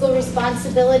fiscal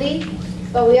responsibility,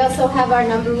 but we also have our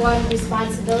 #1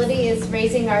 responsibility is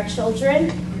raising our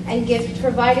children and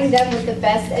providing them with the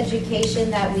best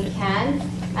education that we can.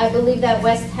 I believe that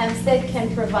West Hempstead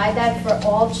can provide that for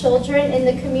all children in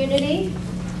the community.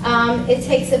 It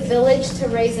takes a village to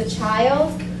raise a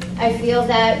child. I feel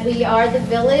that we are the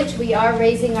village, we are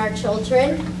raising our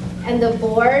children, and the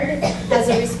board has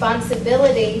a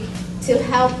responsibility to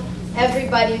help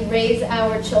everybody raise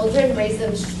our children, raise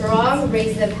them strong,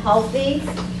 raise them healthy,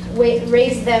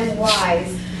 raise them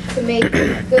wise, to make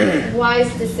good,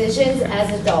 wise decisions as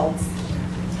adults.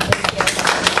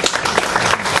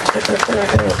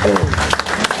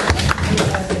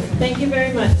 Thank you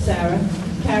very much, Sarah.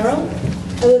 Carol?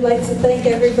 I would like to thank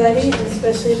everybody, and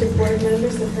especially the board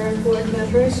members, the current board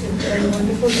members, who've done a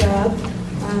wonderful job.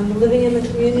 Living in the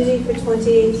community for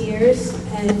 28 years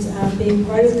and being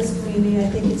part of this community, I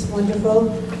think it's wonderful.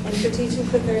 And for teaching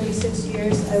for 36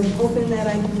 years, I'm hoping that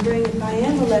I can bring, if I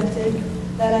am elected,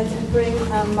 that I can bring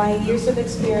my years of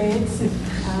experience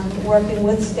working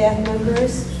with staff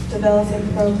members,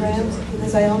 developing programs,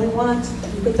 because I only want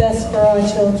the best for our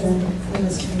children in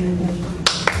this community.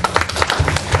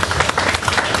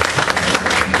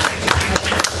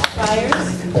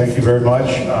 Thank you very much.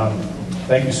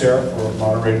 Thank you, Sarah, for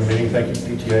moderating the meeting. Thank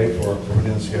you, PTA, for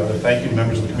putting this together. Thank you,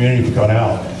 members of the community, for coming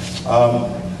out.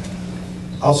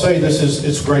 I'll say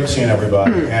it's great seeing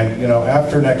everybody. And,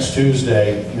 after next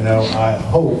Tuesday, I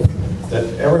hope that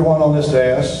everyone on this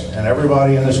dais and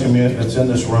everybody in this community that's in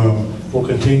this room will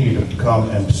continue to come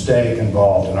and stay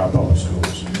involved in our public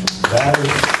schools. That is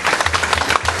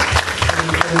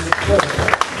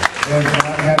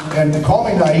and call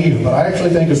me naive, but I actually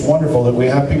think it's wonderful that we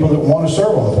have people that want to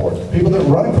serve on the board, people that are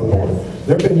running for the board.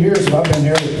 There have been years that I've been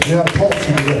here that you have a pulse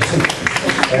in this.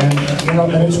 And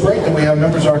it's great that we have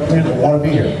members of our community that want to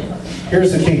be here.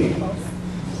 Here's the key.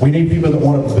 We need people that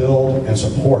want to build and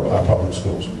support our public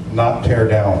schools, not tear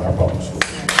down our public schools.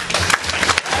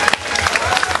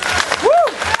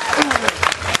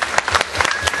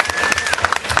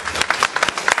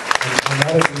 And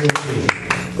that is the real key.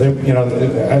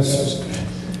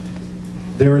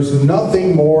 There is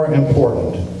nothing more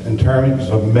important in terms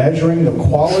of measuring the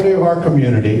quality of our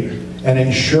community and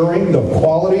ensuring the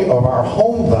quality of our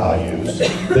home values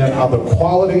than the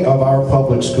quality of our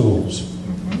public schools.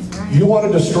 You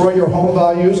want to destroy your home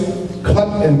values?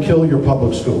 Cut and kill your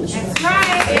public schools. That's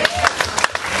right.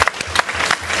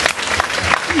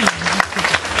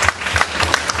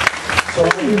 So I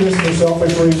do this for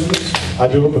selfish reasons. I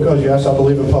do it because, yes, I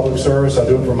believe in public service. I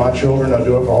do it for my children. I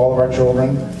do it for all of our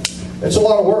children. It's a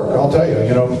lot of work, I'll tell you.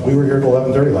 We were here till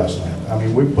 11:30 last night. I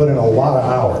mean, we put in a lot of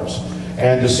hours.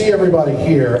 And to see everybody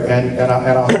here, and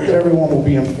I hope that everyone will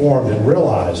be informed and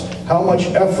realize how much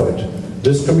effort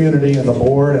this community and the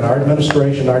board and our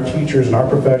administration, our teachers and our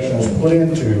professionals put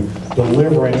into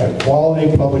delivering a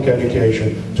quality public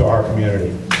education to our community.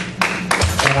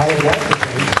 And I would like to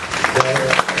think that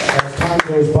as time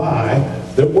goes by,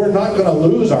 that we're not going to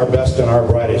lose our best and our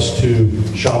brightest to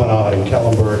Chaminade and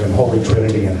Kellenberg and Holy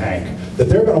Trinity and Hank, that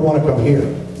they're going to want to come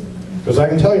here. Because I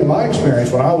can tell you my experience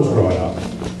when I was growing up,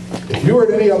 if you were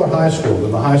at any other high school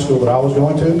than the high school that I was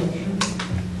going to,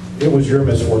 it was your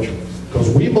misfortune. Because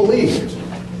we believed,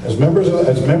 as members of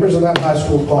that high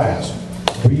school class,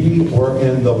 we were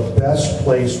in the best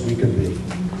place we could be.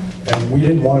 And we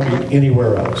didn't want to be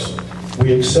anywhere else.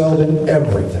 We excelled in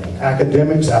everything.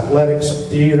 Academics, athletics,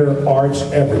 theater, arts,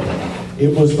 everything.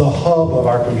 It was the hub of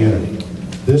our community.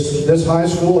 This high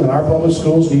school and our public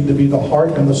schools need to be the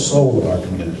heart and the soul of our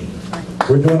community.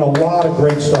 We're doing a lot of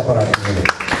great stuff in our community.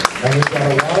 And we've got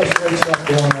a lot of great stuff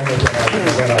going on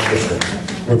within our district.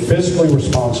 We're fiscally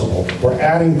responsible. We're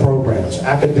adding programs.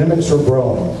 Academics are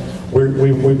growing.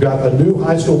 We've got a new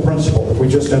high school principal that we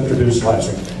just introduced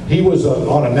last week. He was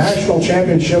on a national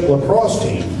championship lacrosse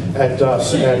team at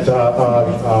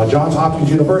Johns Hopkins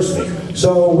University.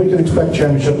 So we can expect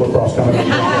championship lacrosse coming up.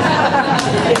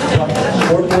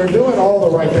 We're doing all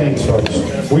the right things, folks.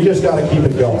 We just got to keep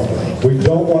it going. We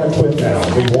don't want to quit now.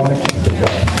 We want to keep it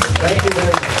going. Thank you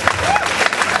very much.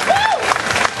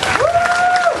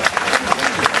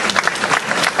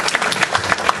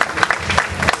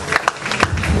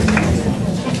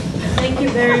 Thank you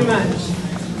very much.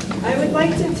 I would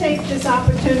like to take this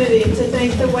opportunity to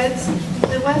thank the West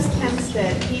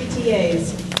Hempstead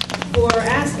PTAs for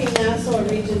asking Nassau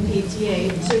Region PTA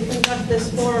to conduct this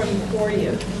forum for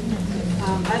you.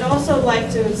 I'd also like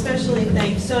to especially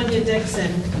thank Sonia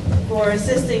Dixon for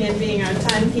assisting in being our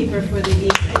timekeeper for the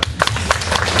evening.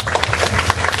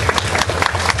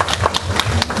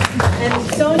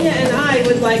 And Sonia and I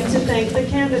would like to thank the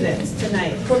candidates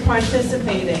tonight for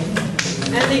participating.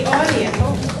 And the audience,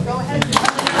 go ahead.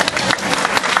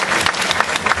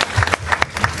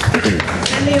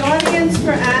 And the audience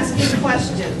for asking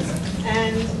questions.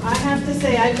 And I have to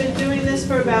say, I've been doing this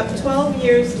for about 12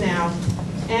 years now.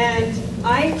 And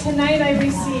tonight I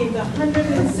received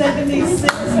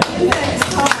 176 index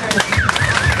cards.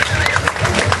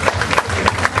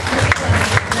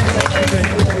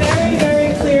 It's very,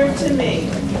 very clear to me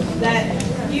that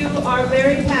you are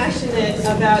very passionate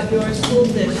about your school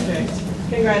district.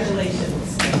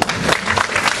 Congratulations.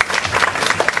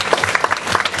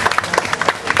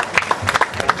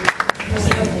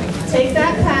 Take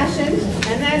that passion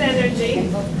and that energy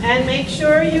And make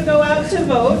sure you go out to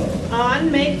vote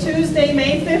on Tuesday,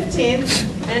 May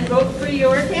 15th, and vote for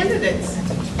your candidates.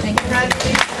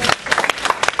 Congratulations.